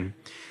 Amen.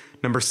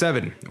 Number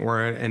 7,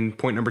 and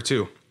point number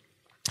 2,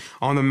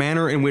 on the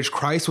manner in which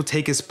Christ will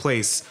take his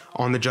place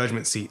on the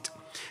judgment seat.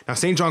 Now,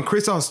 St. John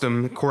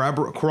Chrysostom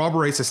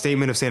corroborates a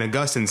statement of St.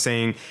 Augustine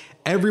saying,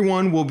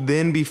 everyone will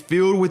then be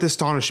filled with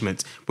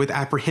astonishment, with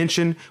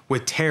apprehension,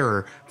 with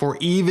terror, for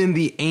even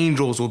the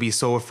angels will be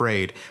so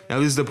afraid. Now,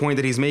 this is the point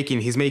that he's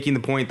making. He's making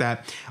the point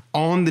that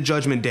on the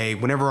judgment day,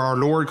 whenever our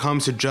Lord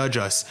comes to judge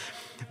us,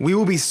 we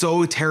will be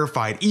so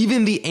terrified.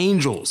 Even the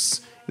angels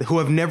who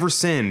have never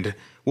sinned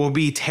will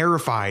be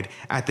terrified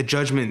at the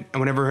judgment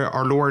whenever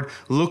our Lord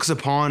looks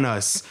upon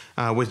us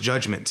with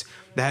judgment.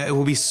 That it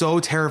will be so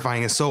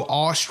terrifying and so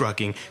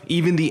awe-striking.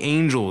 Even the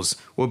angels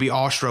will be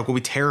awestruck, will be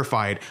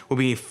terrified, will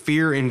be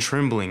fear and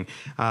trembling.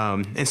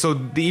 And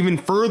so even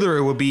further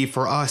it will be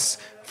for us,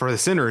 for the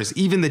sinners,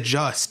 even the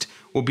just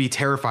will be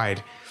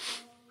terrified.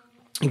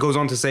 He goes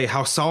on to say,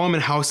 how solemn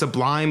and how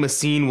sublime a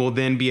scene will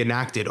then be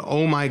enacted.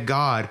 Oh my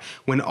God,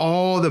 when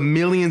all the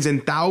millions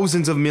and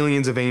thousands of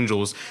millions of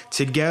angels,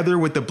 together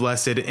with the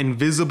blessed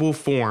invisible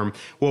form,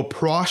 will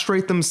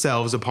prostrate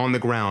themselves upon the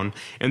ground,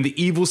 and the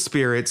evil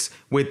spirits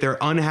with their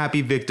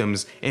unhappy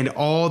victims and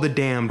all the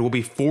damned will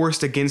be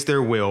forced against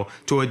their will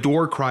to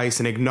adore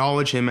Christ and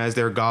acknowledge him as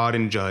their God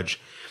and judge.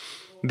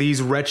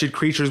 These wretched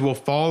creatures will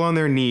fall on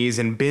their knees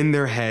and bend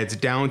their heads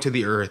down to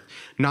the earth,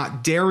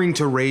 not daring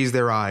to raise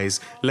their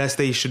eyes, lest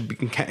they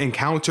should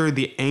encounter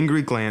the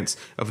angry glance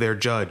of their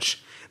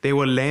judge. They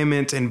will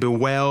lament and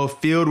bewail,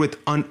 filled with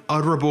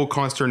unutterable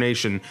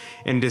consternation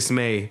and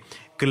dismay.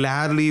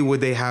 Gladly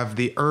would they have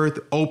the earth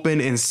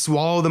open and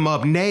swallow them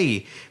up.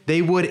 Nay,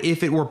 they would,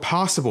 if it were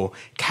possible,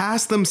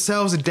 cast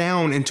themselves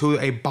down into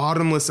a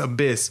bottomless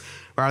abyss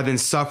rather than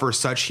suffer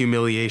such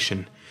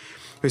humiliation.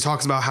 He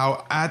talks about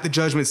how at the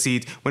judgment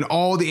seat, when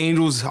all the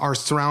angels are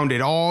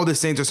surrounded, all the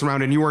saints are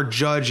surrounded, and you are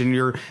judged and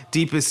your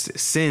deepest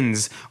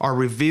sins are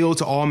revealed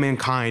to all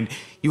mankind,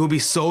 you will be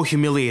so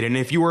humiliated. And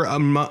if you were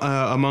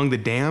among the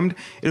damned,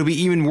 it'll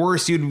be even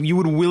worse. You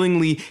would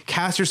willingly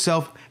cast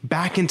yourself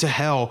back into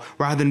hell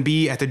rather than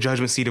be at the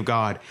judgment seat of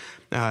God.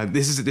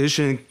 This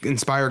should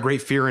inspire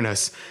great fear in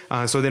us.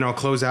 So then I'll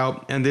close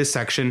out in this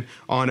section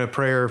on a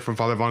prayer from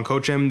Father Von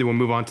Kochem. Then we'll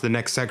move on to the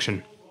next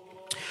section.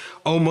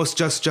 O most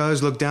just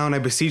judge, look down, I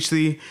beseech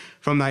thee,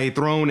 from thy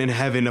throne in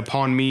heaven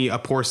upon me, a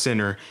poor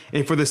sinner,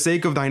 and for the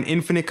sake of thine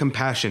infinite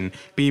compassion,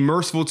 be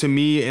merciful to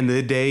me in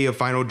the day of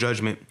final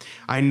judgment.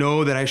 I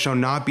know that I shall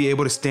not be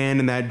able to stand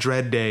in that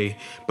dread day,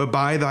 but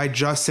by thy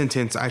just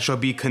sentence I shall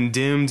be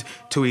condemned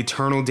to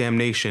eternal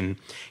damnation.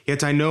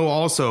 Yet I know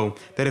also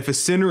that if a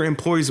sinner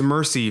employs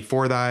mercy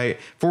for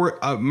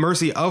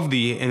mercy of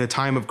thee in the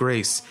time of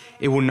grace,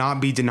 it will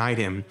not be denied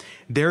him.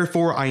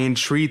 Therefore I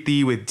entreat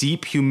thee with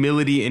deep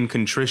humility and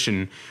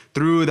contrition,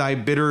 through thy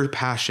bitter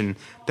passion,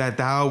 that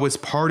thou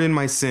wouldst pardon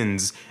my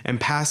sins and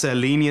pass a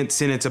lenient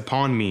sentence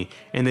upon me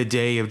in the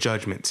day of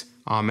judgment.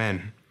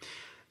 Amen.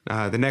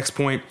 The next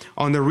point,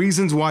 on the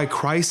reasons why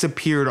Christ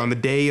appeared on the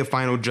day of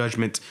final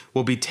judgment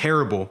will be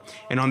terrible,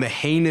 and on the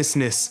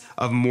heinousness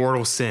of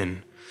mortal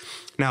sin.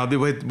 Now,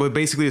 what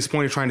basically this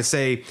point is trying to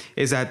say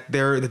is that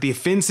the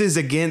offenses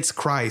against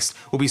Christ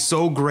will be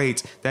so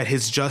great that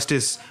his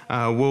justice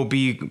will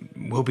be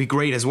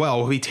great as well,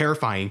 will be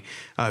terrifying.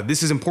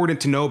 This is important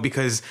to note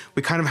because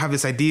we kind of have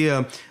this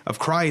idea of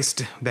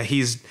Christ that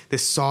he's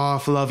this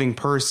soft, loving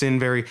person,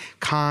 very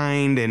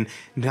kind and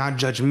not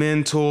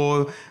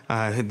judgmental,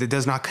 that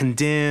does not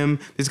condemn.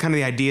 This is kind of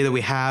the idea that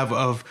we have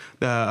of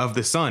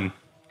the Son.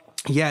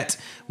 Yet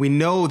we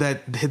know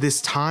that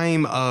this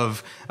time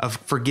of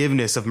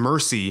forgiveness, of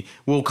mercy,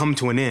 will come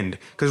to an end.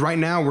 Because right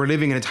now we're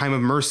living in a time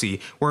of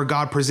mercy where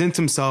God presents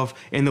himself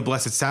in the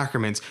Blessed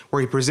Sacraments,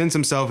 where he presents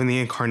himself in the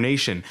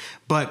Incarnation.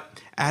 But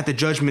at the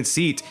judgment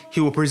seat, he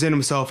will present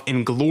himself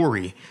in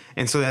glory.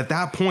 And so at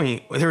that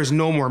point, there is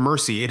no more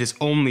mercy. It is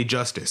only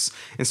justice.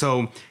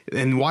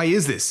 And why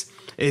is this?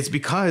 It's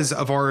because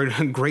of our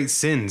great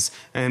sins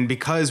and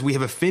because we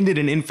have offended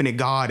an infinite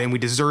God and we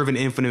deserve an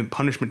infinite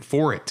punishment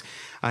for it.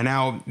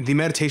 Now, the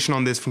meditation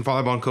on this from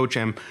Father Von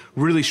Kochem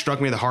really struck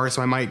me at the heart,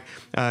 so I might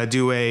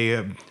do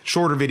a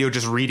shorter video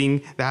just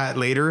reading that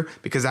later,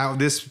 because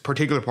this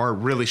particular part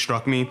really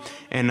struck me,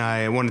 and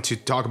I wanted to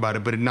talk about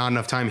it, but not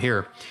enough time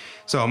here.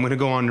 So I'm going to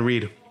go on to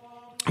read.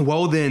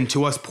 Woe then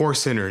to us poor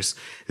sinners,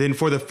 then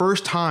for the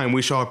first time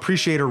we shall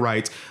appreciate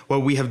aright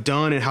what we have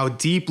done and how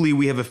deeply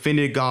we have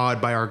offended God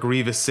by our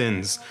grievous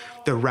sins.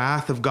 The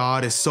wrath of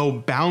God is so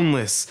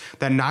boundless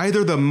that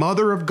neither the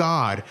Mother of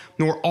God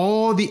nor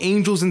all the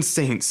angels and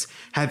saints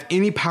have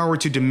any power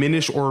to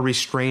diminish or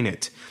restrain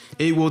it.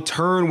 It will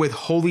turn with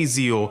holy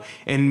zeal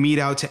and mete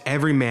out to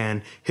every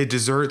man his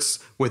deserts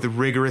with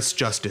rigorous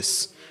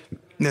justice.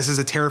 This is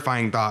a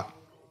terrifying thought.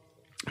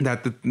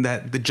 That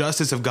the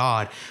justice of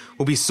God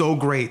will be so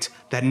great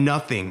that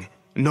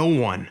no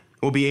one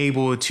will be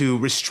able to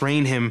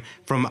restrain him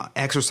from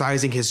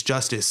exercising his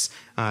justice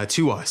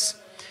to us.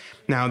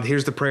 Now,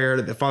 here's the prayer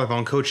that Father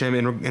Von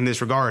Kochem in this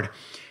regard. In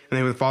the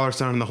name of the Father,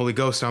 Son, and the Holy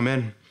Ghost.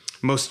 Amen.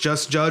 Most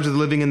just judge of the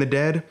living and the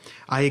dead,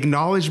 I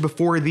acknowledge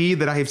before thee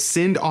that I have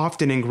sinned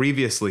often and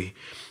grievously.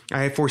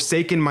 I have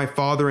forsaken my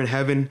Father in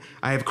heaven.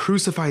 I have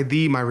crucified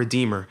thee, my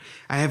Redeemer.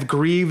 I have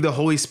grieved the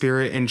Holy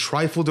Spirit and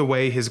trifled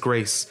away his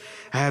grace.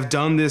 I have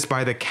done this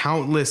by the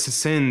countless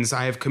sins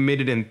I have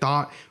committed in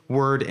thought,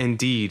 word, and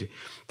deed.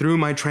 Through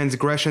my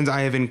transgressions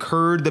I have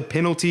incurred the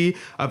penalty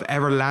of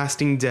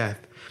everlasting death.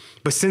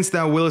 But since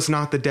thou willest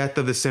not the death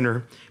of the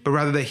sinner, but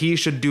rather that he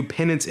should do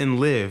penance and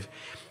live,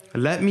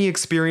 let me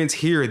experience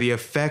here the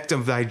effect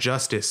of thy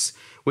justice,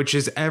 which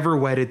is ever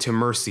wedded to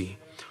mercy.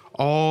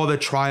 All the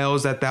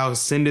trials that thou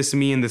sendest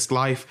me in this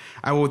life,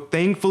 I will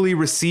thankfully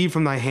receive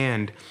from thy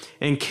hand,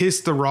 and kiss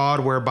the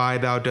rod whereby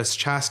thou dost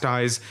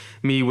chastise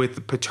me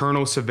with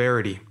paternal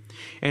severity,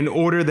 in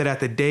order that at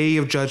the day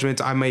of judgment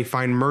I may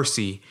find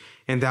mercy,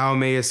 and thou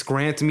mayest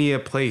grant me a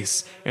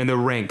place in the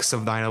ranks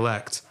of thine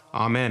elect.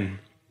 Amen.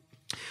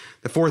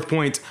 The fourth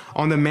point,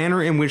 on the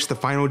manner in which the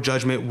final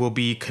judgment will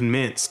be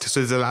commenced. So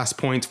this is the last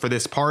point for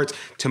this part.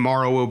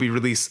 Tomorrow will be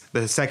released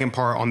the second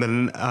part on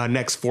the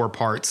next 4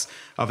 parts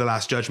of the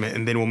last judgment,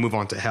 and then we'll move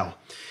on to hell.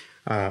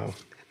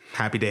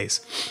 Happy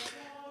days.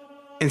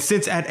 And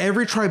since at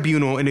every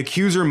tribunal an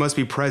accuser must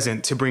be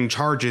present to bring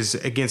charges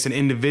against an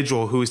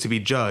individual who is to be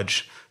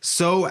judged,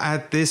 so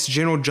at this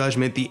general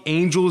judgment the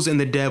angels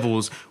and the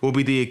devils will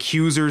be the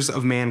accusers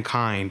of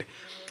mankind.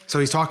 So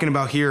he's talking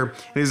about here,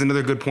 this is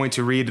another good point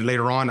to read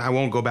later on. I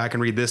won't go back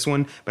and read this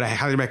one, but I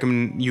highly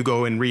recommend you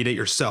go and read it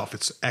yourself.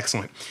 It's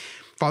excellent.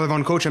 Father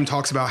Von Kochem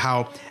talks about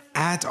how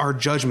at our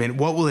judgment,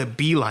 what will it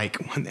be like?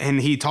 And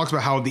he talks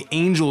about how the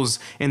angels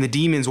and the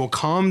demons will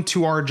come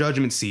to our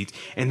judgment seat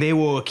and they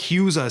will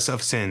accuse us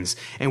of sins.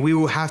 And we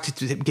will have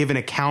to give an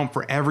account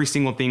for every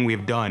single thing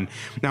we've done.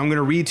 Now I'm going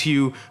to read to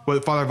you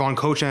what Father Von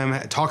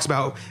Kochem talks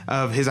about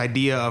of his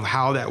idea of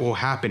how that will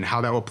happen,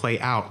 how that will play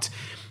out.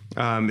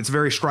 It's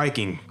very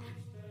striking.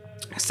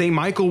 St.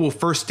 Michael will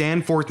first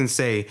stand forth and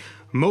say,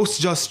 "Most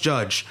just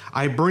judge,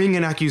 I bring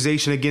an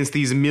accusation against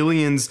these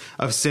millions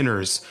of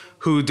sinners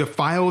who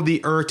defile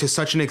the earth to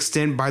such an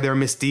extent by their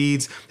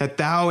misdeeds that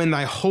thou in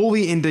thy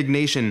holy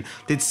indignation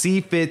did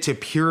see fit to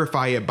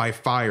purify it by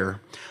fire.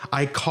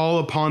 I call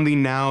upon thee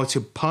now to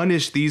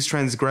punish these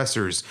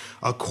transgressors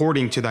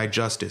according to thy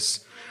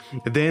justice."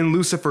 Then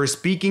Lucifer,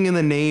 speaking in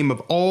the name of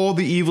all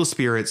the evil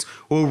spirits,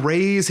 will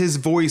raise his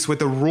voice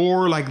with a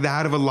roar like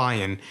that of a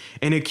lion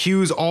and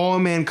accuse all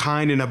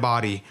mankind in a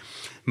body.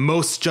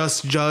 "Most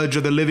just judge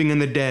of the living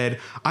and the dead,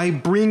 I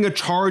bring a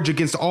charge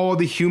against all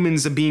the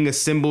humans being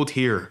assembled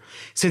here,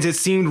 since it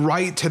seemed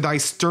right to thy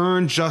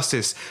stern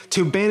justice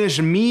to banish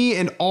me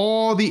and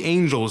all the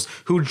angels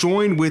who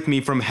joined with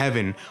me from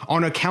heaven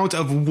on account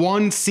of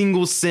one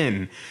single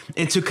sin,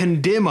 and to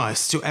condemn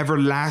us to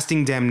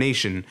everlasting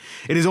damnation.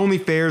 It is only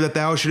fair that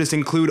thou shouldest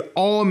include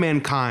all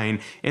mankind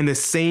in the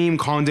same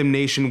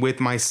condemnation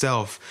with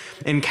myself,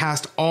 and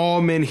cast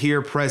all men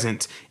here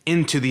present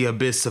into the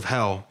abyss of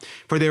hell.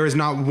 For there is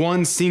not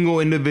one single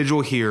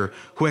individual here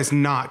who has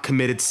not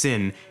committed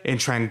sin and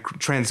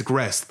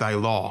transgressed thy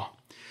law."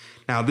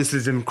 Now, this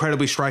is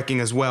incredibly striking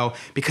as well,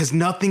 because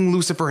nothing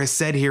Lucifer has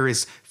said here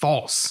is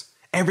false.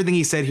 Everything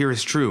he said here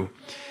is true.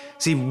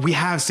 See, we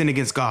have sinned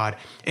against God,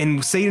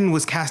 and Satan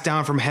was cast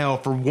down from hell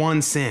for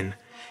one sin.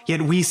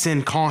 Yet we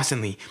sin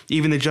constantly.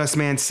 Even the just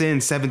man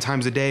sins 7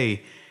 times a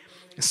day.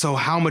 So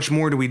how much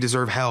more do we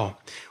deserve hell?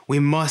 We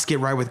must get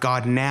right with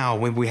God now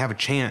when we have a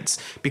chance,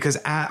 because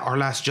at our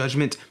last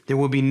judgment, there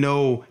will be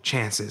no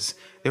chances.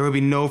 There will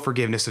be no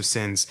forgiveness of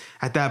sins.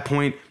 At that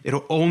point,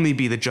 it'll only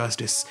be the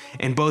justice,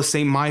 and both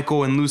St.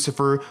 Michael and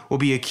Lucifer will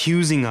be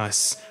accusing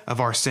us of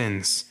our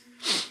sins.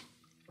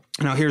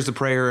 Now here's the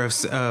prayer of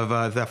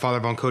that Father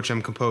Von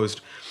Kochem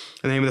composed.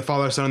 In the name of the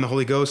Father, Son, and the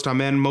Holy Ghost,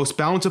 amen. Most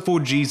bountiful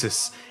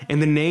Jesus,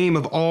 in the name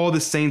of all the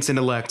saints and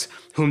elect,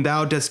 whom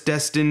thou dost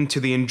destine to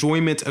the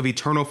enjoyment of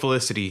eternal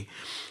felicity,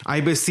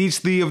 I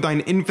beseech thee of thine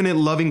infinite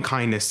loving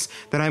kindness,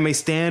 that I may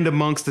stand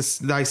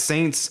amongst thy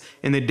saints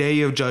in the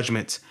day of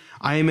judgment.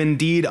 I am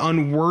indeed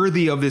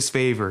unworthy of this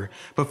favor,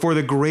 but for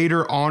the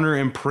greater honor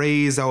and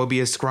praise that will be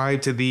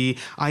ascribed to thee,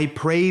 I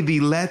pray thee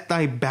let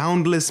thy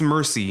boundless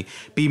mercy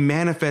be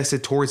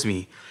manifested towards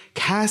me.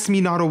 Cast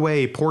me not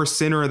away, poor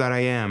sinner that I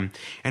am,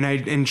 and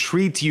I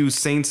entreat you,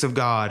 saints of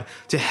God,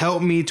 to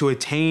help me to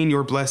attain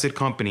your blessed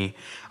company.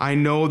 I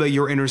know that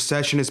your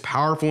intercession is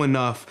powerful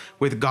enough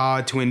with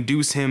God to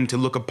induce him to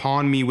look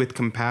upon me with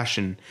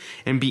compassion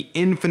and be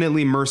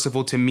infinitely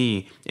merciful to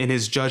me in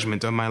his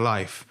judgment of my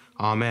life.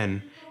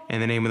 Amen.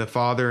 In the name of the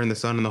Father, and the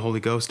Son, and the Holy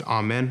Ghost.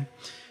 Amen.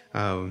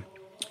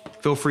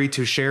 Feel free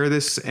to share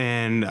this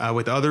and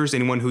with others,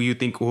 anyone who you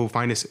think will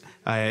find this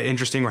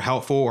interesting or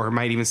helpful or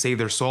might even save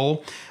their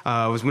soul.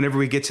 Whenever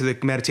we get to the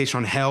meditation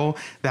on hell,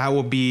 that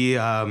will be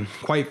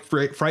quite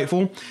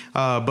frightful,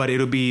 but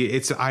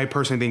I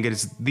personally think it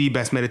is the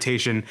best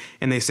meditation,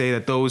 and they say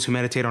that those who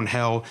meditate on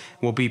hell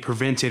will be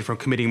prevented from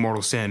committing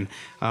mortal sin.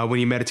 When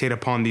you meditate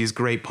upon these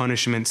great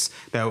punishments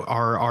that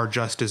are our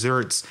just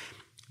deserts,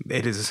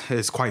 it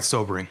is quite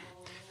sobering.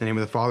 In the name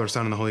of the Father,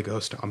 Son, and the Holy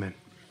Ghost. Amen.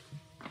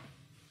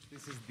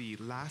 This is the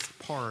last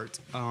part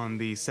on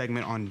the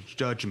segment on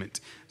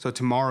judgment. So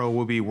tomorrow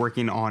we'll be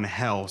working on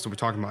hell. So we're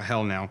talking about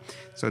hell now.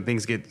 So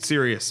things get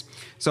serious.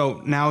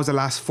 So now is the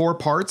last 4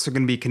 parts are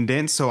going to be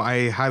condensed. So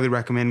I highly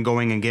recommend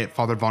going and get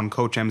Father Von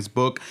Kochem's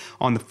book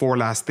on the 4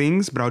 last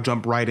things, but I'll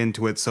jump right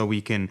into it so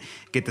we can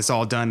get this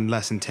all done in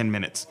less than 10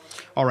 minutes.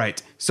 All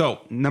right.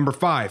 So number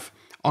 5,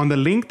 on the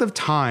length of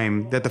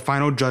time that the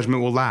final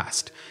judgment will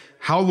last.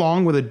 How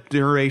long will the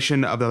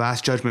duration of the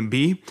last judgment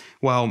be?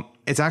 Well,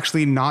 it's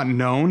actually not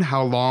known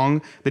how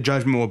long the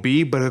judgment will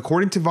be, but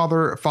according to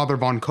Father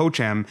Von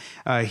Kochem,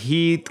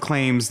 he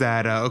claims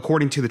that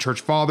according to the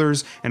church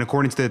fathers and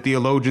according to the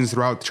theologians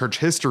throughout church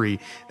history,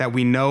 that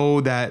we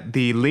know that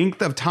the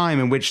length of time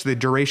in which the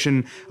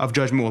duration of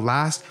judgment will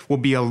last will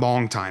be a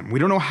long time. We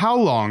don't know how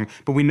long,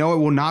 but we know it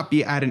will not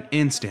be at an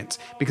instant,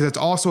 because it's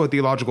also a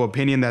theological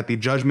opinion that the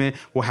judgment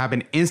will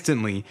happen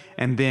instantly,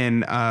 and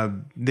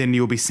then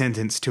you'll be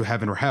sentenced to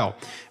heaven or hell.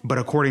 But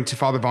according to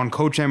Father Von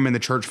Kochem and the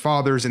church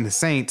fathers and the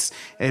saints,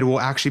 it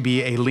will actually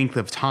be a length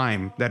of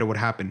time that it would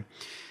happen.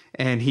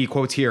 And he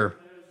quotes here,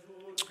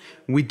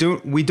 we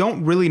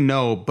don't really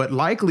know, but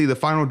likely the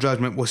final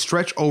judgment will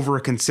stretch over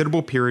a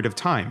considerable period of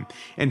time,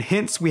 and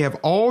hence we have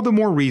all the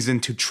more reason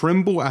to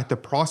tremble at the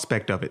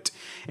prospect of it,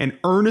 and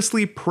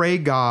earnestly pray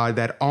God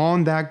that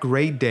on that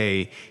great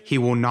day he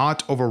will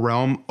not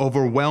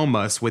overwhelm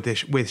us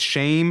with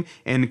shame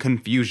and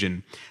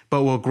confusion,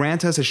 but will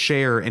grant us a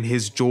share in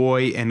his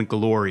joy and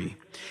glory.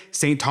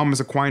 St. Thomas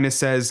Aquinas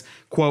says,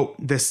 quote,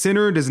 "The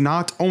sinner does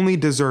not only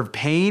deserve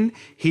pain,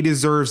 he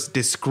deserves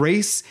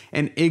disgrace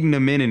and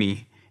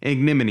ignominy.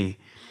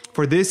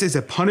 For this is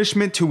a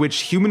punishment to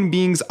which human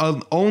beings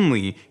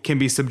only can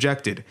be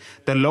subjected.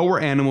 The lower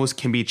animals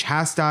can be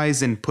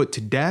chastised and put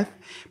to death,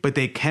 but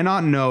they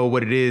cannot know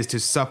what it is to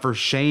suffer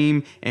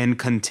shame and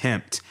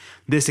contempt.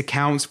 This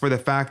accounts for the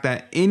fact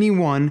that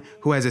anyone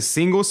who has a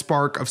single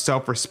spark of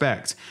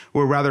self-respect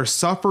will rather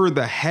suffer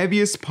the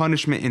heaviest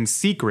punishment in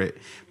secret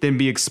than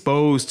be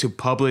exposed to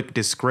public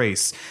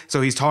disgrace."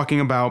 So he's talking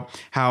about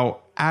how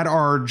at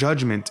our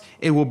judgment,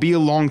 it will be a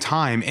long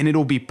time and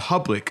it'll be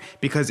public,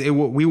 because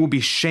we will be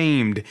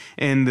shamed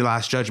in the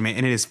last judgment.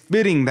 And it is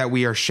fitting that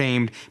we are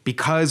shamed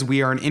because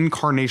we are an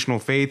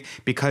incarnational faith,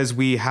 because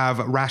we have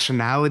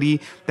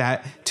rationality,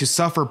 that to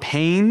suffer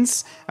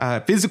pains,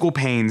 physical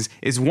pains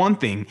is one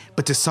thing,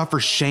 but to suffer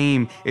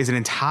shame is an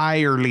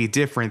entirely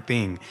different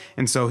thing.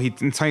 And so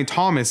St.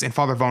 Thomas and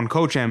Father Von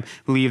Kochem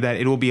believe that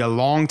it will be a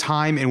long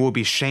time and we'll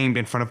be shamed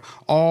in front of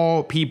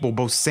all people,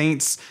 both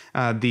saints,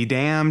 the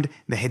damned,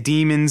 the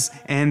demons,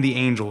 and the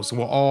angels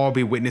will all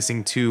be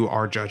witnessing to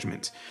our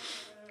judgment.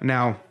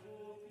 Now,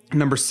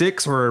 number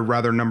 6, or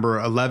rather number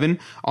 11,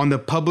 on the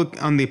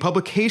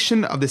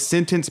publication of the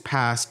sentence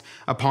passed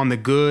upon the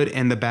good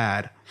and the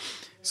bad.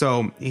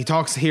 So he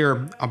talks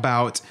here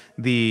about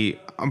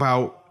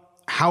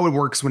how it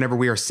works whenever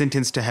we are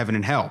sentenced to heaven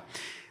and hell.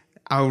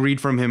 I'll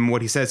read from him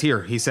what he says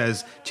here. He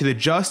says, "To the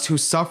just who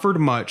suffered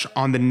much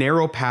on the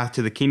narrow path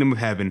to the kingdom of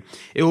heaven,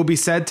 it will be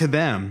said to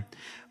them,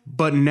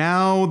 but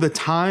now the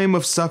time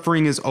of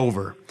suffering is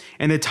over,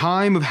 and the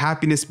time of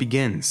happiness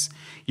begins.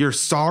 Your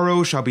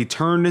sorrow shall be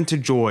turned into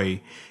joy,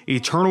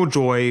 eternal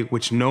joy,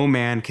 which no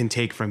man can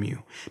take from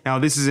you." Now,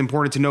 this is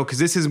important to know, because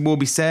this will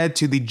be said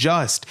to the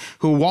just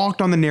who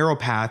walked on the narrow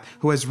path,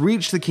 who has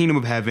reached the kingdom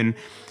of heaven.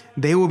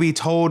 They will be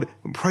told,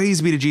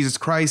 "Praise be to Jesus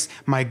Christ,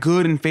 my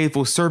good and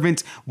faithful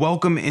servant.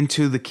 Welcome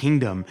into the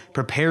kingdom,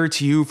 prepared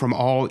to you from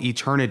all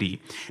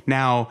eternity."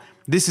 Now,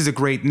 this is a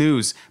great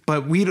news,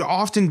 but we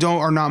often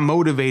are not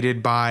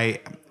motivated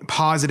by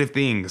positive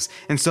things.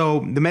 And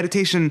so the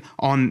meditation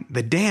on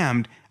the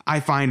damned, I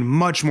find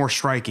much more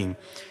striking.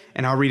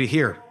 And I'll read it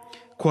here.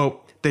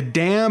 Quote, "The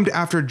damned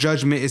after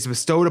judgment is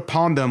bestowed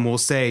upon them will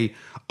say,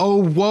 'Oh,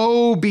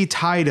 woe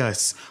betide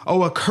us!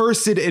 Oh,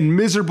 accursed and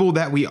miserable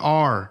that we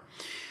are!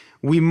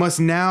 We must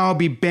now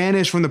be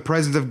banished from the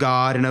presence of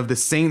God and of the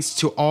saints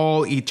to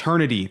all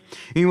eternity.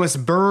 We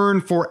must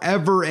burn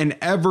forever and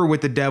ever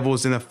with the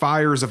devils in the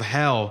fires of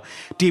hell.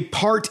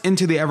 Depart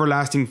into the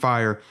everlasting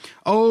fire.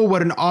 Oh,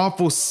 what an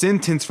awful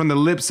sentence from the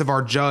lips of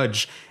our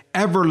judge.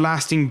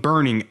 Everlasting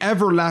burning,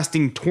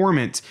 everlasting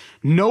torment,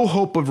 no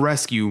hope of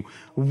rescue.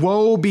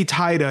 Woe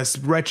betide us,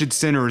 wretched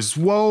sinners.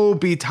 Woe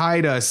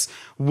betide us.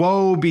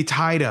 Woe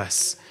betide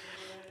us."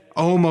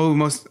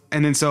 Almost,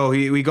 and then so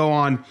we go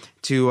on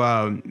to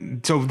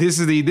so this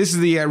is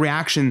the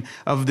reaction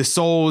of the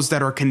souls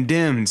that are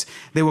condemned.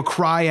 They will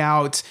cry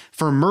out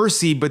for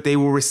mercy, but they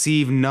will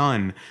receive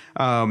none.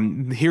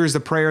 Here's the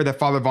prayer that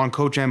Father Von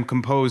Kochem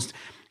composed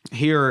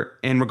here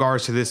in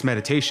regards to this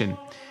meditation.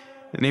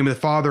 In the name of the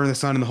Father, and the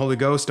Son, and the Holy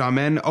Ghost,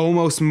 amen. O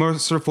most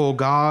merciful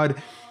God,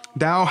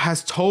 thou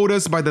hast told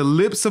us by the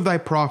lips of thy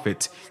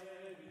prophet,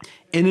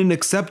 "In an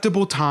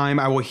acceptable time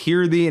I will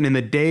hear thee, and in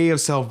the day of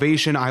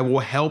salvation I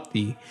will help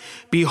thee.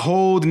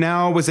 Behold,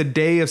 now is a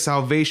day of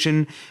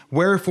salvation,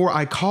 wherefore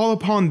I call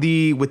upon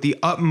thee with the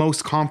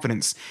utmost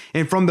confidence.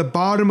 And from the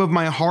bottom of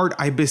my heart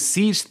I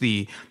beseech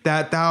thee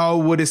that thou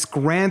wouldest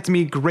grant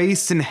me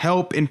grace and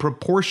help in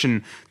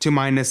proportion to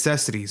my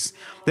necessities,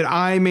 that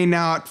I may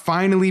not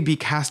finally be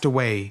cast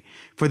away.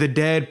 For the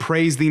dead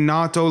praise thee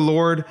not, O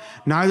Lord,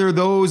 neither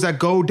those that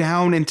go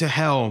down into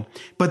hell,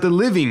 but the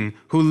living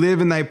who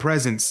live in thy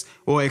presence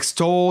will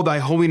extol thy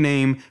holy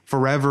name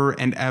forever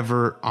and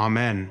ever.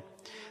 Amen.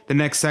 The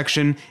next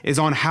section is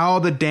on how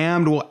the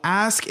damned will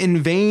ask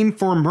in vain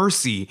for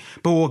mercy,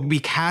 but will be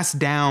cast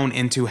down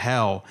into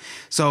hell.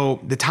 So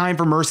the time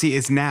for mercy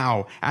is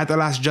now. At the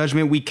last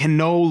judgment, we can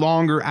no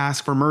longer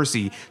ask for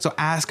mercy. So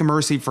ask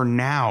mercy for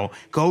now.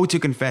 Go to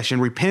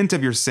confession, repent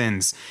of your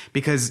sins,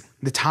 because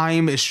the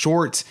time is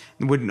short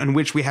in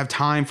which we have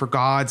time for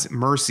God's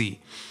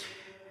mercy.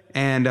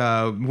 And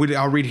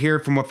I'll read here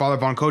from what Father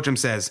Von Kochem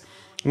says.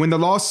 When the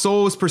lost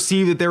souls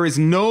perceive that there is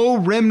no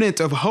remnant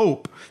of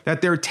hope,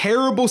 that their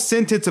terrible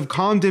sentence of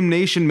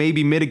condemnation may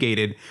be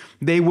mitigated,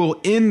 they will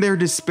in their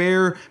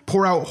despair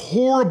pour out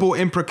horrible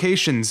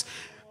imprecations.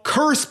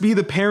 Cursed be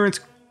the parents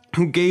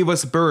who gave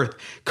us birth.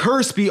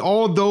 Cursed be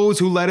all those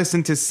who led us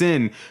into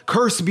sin.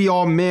 Cursed be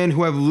all men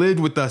who have lived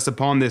with us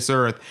upon this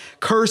earth.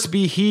 Cursed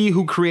be he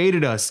who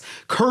created us.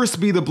 Cursed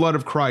be the blood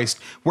of Christ,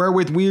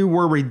 wherewith we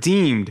were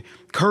redeemed.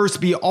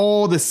 Cursed be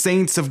all the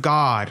saints of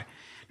God.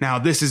 Now,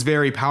 this is a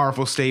very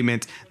powerful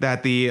statement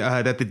that the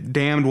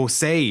damned will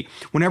say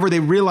whenever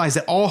they realize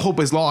that all hope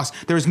is lost.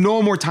 There's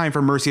no more time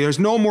for mercy. There's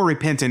no more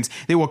repentance.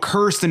 They will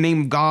curse the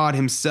name of God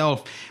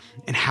himself.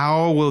 And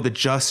how will the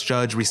just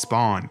judge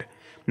respond?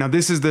 Now,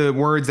 this is the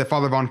words that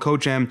Father Von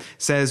Kochem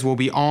says will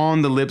be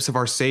on the lips of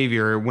our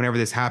Savior whenever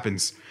this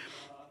happens.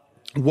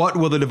 What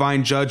will the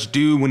divine judge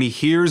do when he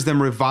hears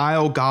them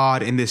revile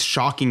God in this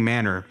shocking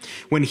manner?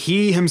 When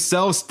he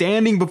himself,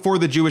 standing before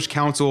the Jewish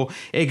council,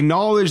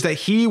 acknowledged that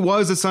he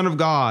was the Son of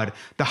God,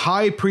 the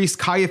high priest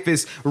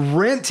Caiaphas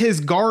rent his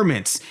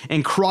garments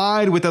and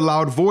cried with a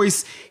loud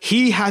voice,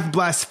 "He hath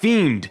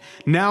blasphemed.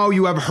 Now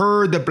you have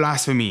heard the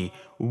blasphemy.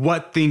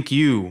 What think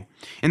you?"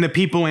 And the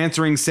people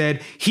answering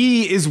said,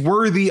 "He is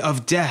worthy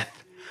of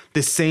death."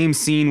 The same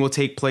scene will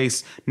take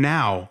place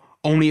now,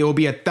 only it will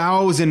be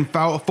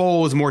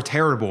 1,000-fold more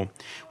terrible.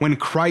 When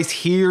Christ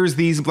hears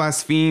these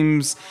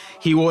blasphemies,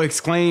 he will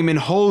exclaim in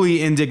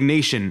holy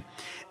indignation,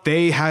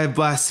 "They have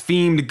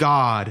blasphemed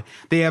God.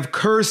 They have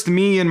cursed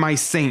me and my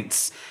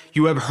saints.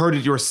 You have heard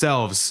it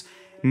yourselves.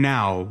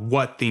 Now,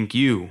 what think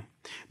you?"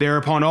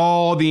 Thereupon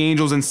all the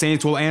angels and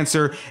saints will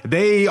answer,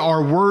 "They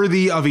are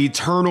worthy of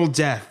eternal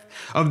death,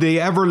 of the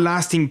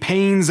everlasting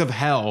pains of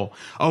hell.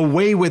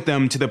 Away with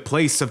them to the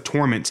place of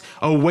torment.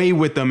 Away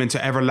with them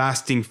into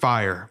everlasting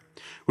fire."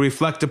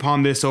 Reflect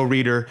upon this, O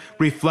reader,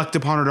 reflect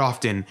upon it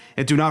often,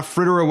 and do not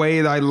fritter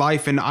away thy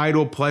life in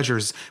idle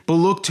pleasures, but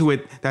look to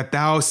it that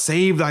thou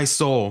save thy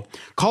soul.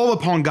 Call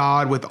upon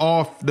God with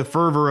all the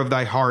fervor of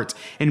thy heart,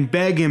 and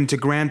beg him to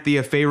grant thee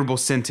a favorable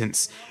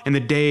sentence in the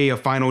day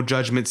of final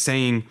judgment,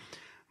 saying,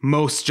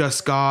 "Most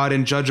just God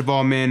and judge of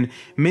all men,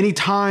 many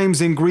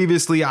times and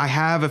grievously I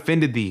have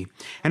offended thee,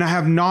 and I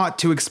have not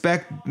to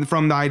expect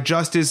from thy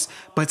justice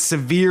but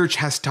severe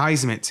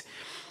chastisement.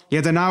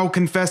 Yet I now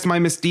confess my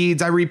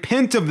misdeeds, I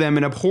repent of them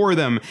and abhor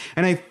them,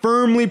 and I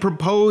firmly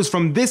propose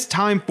from this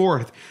time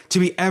forth to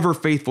be ever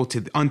faithful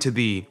unto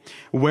thee.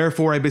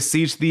 Wherefore I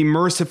beseech thee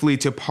mercifully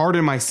to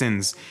pardon my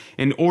sins,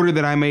 in order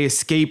that I may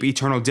escape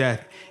eternal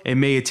death and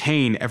may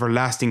attain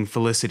everlasting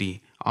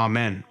felicity.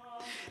 Amen."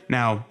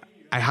 Now,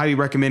 I highly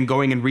recommend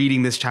going and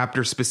reading this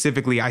chapter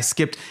specifically. I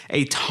skipped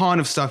a ton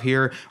of stuff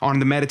here on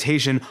the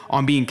meditation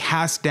on being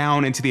cast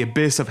down into the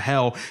abyss of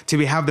hell,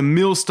 to have the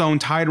millstone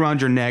tied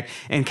around your neck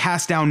and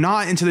cast down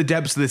not into the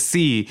depths of the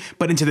sea,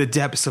 but into the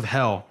depths of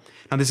hell.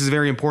 Now, this is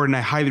very important.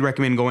 I highly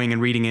recommend going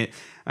and reading it.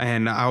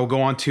 And I'll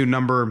go on to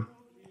number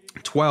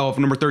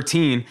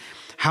 13.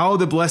 How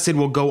the blessed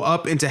will go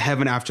up into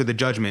heaven after the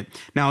judgment.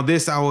 Now,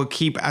 this I will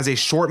keep as a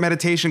short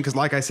meditation because,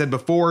 like I said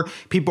before,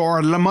 people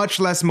are much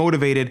less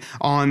motivated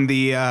on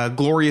the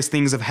glorious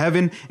things of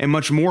heaven and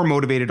much more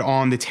motivated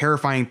on the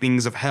terrifying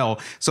things of hell.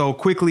 So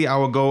quickly, I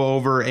will go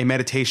over a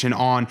meditation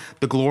on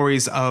the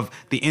glories of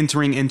the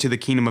entering into the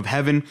kingdom of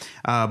heaven.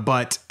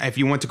 But if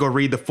you want to go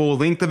read the full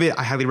length of it,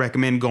 I highly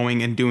recommend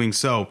going and doing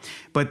so.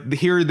 But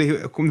here,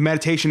 the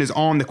meditation is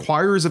on the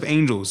choirs of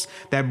angels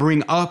that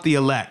bring up the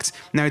elect.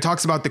 Now, it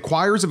talks about the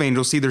choirs of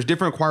angels. See, there's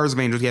different choirs of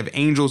angels. You have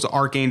angels,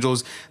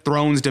 archangels,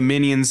 thrones,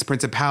 dominions,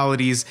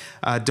 principalities.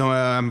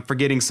 I'm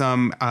forgetting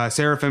some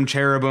seraphim,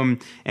 cherubim,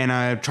 and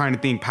I'm trying to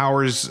think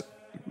powers,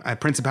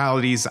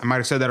 principalities. I might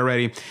have said that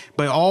already.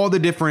 But all the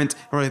different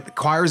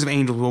choirs of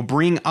angels will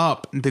bring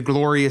up the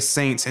glorious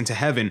saints into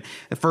heaven.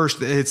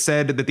 First, it's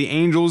said that the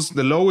angels,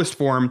 the lowest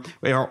form,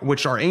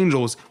 which are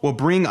angels, will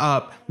bring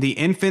up the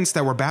infants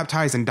that were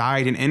baptized and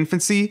died in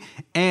infancy,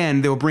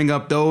 and they'll bring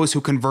up those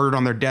who converted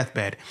on their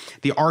deathbed.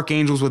 The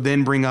archangels will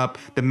then bring up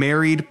the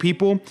married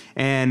people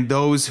and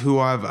those who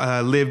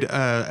have lived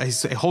a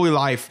holy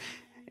life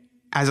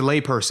as a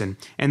layperson,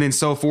 and then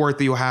so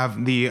forth. You'll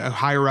have the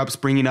higher ups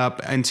bringing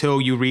up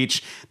until you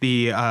reach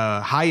the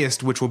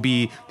highest, which will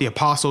be the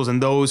apostles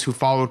and those who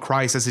followed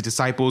Christ as his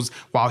disciples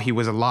while he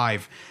was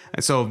alive.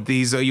 And so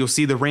these you'll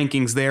see the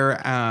rankings there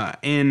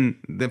in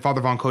the Father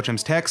Von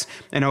Kochem's text,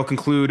 and I'll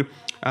conclude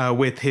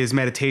with his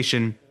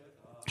meditation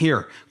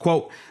Here,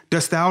 quote,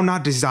 "Dost thou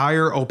not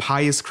desire, O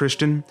pious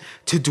Christian,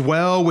 to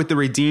dwell with the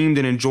redeemed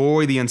and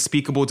enjoy the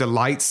unspeakable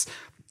delights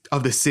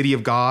of the city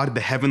of God,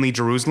 the heavenly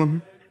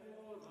Jerusalem?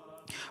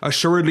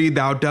 Assuredly,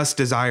 thou dost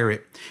desire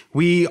it.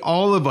 We,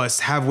 all of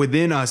us, have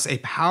within us a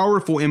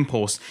powerful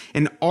impulse,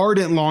 an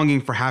ardent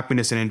longing for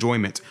happiness and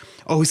enjoyment.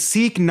 Oh,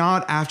 seek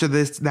not after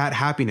that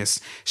happiness.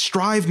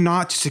 Strive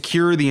not to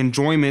secure the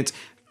enjoyment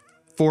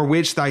for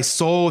which thy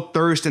soul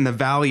thirsts in the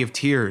valley of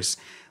tears.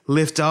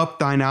 Lift up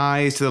thine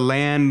eyes to the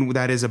land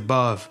that is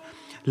above.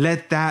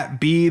 Let that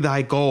be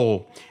thy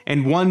goal,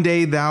 and one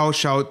day thou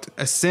shalt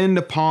ascend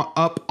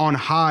up on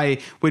high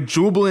with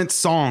jubilant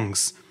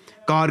songs.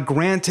 God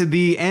grant to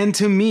thee and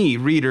to me,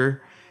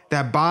 reader,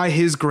 that by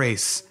his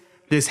grace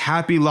this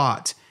happy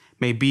lot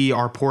may be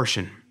our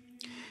portion."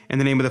 In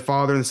the name of the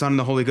Father, and the Son, and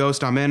the Holy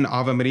Ghost, Amen.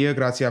 Ave Maria,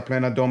 gratia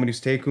plena Dominus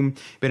tecum,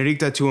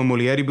 benedicta tua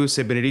mulieribus,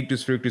 et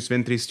benedictus fructus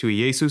ventris tui,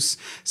 Iesus.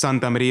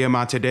 Santa Maria,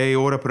 Mater Dei,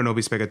 ora pro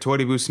nobis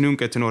peccatoribus, nunc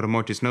et in hora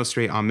mortis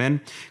nostrae. Amen.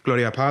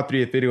 Gloria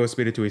Patri, et Filio, et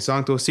Spiritui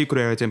Sancto, sic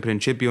erat in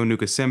principio,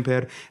 nunc et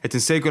semper, et in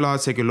saecula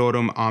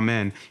saeculorum.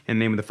 Amen. In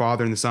the name of the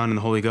Father, and the Son, and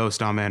the Holy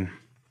Ghost. Amen.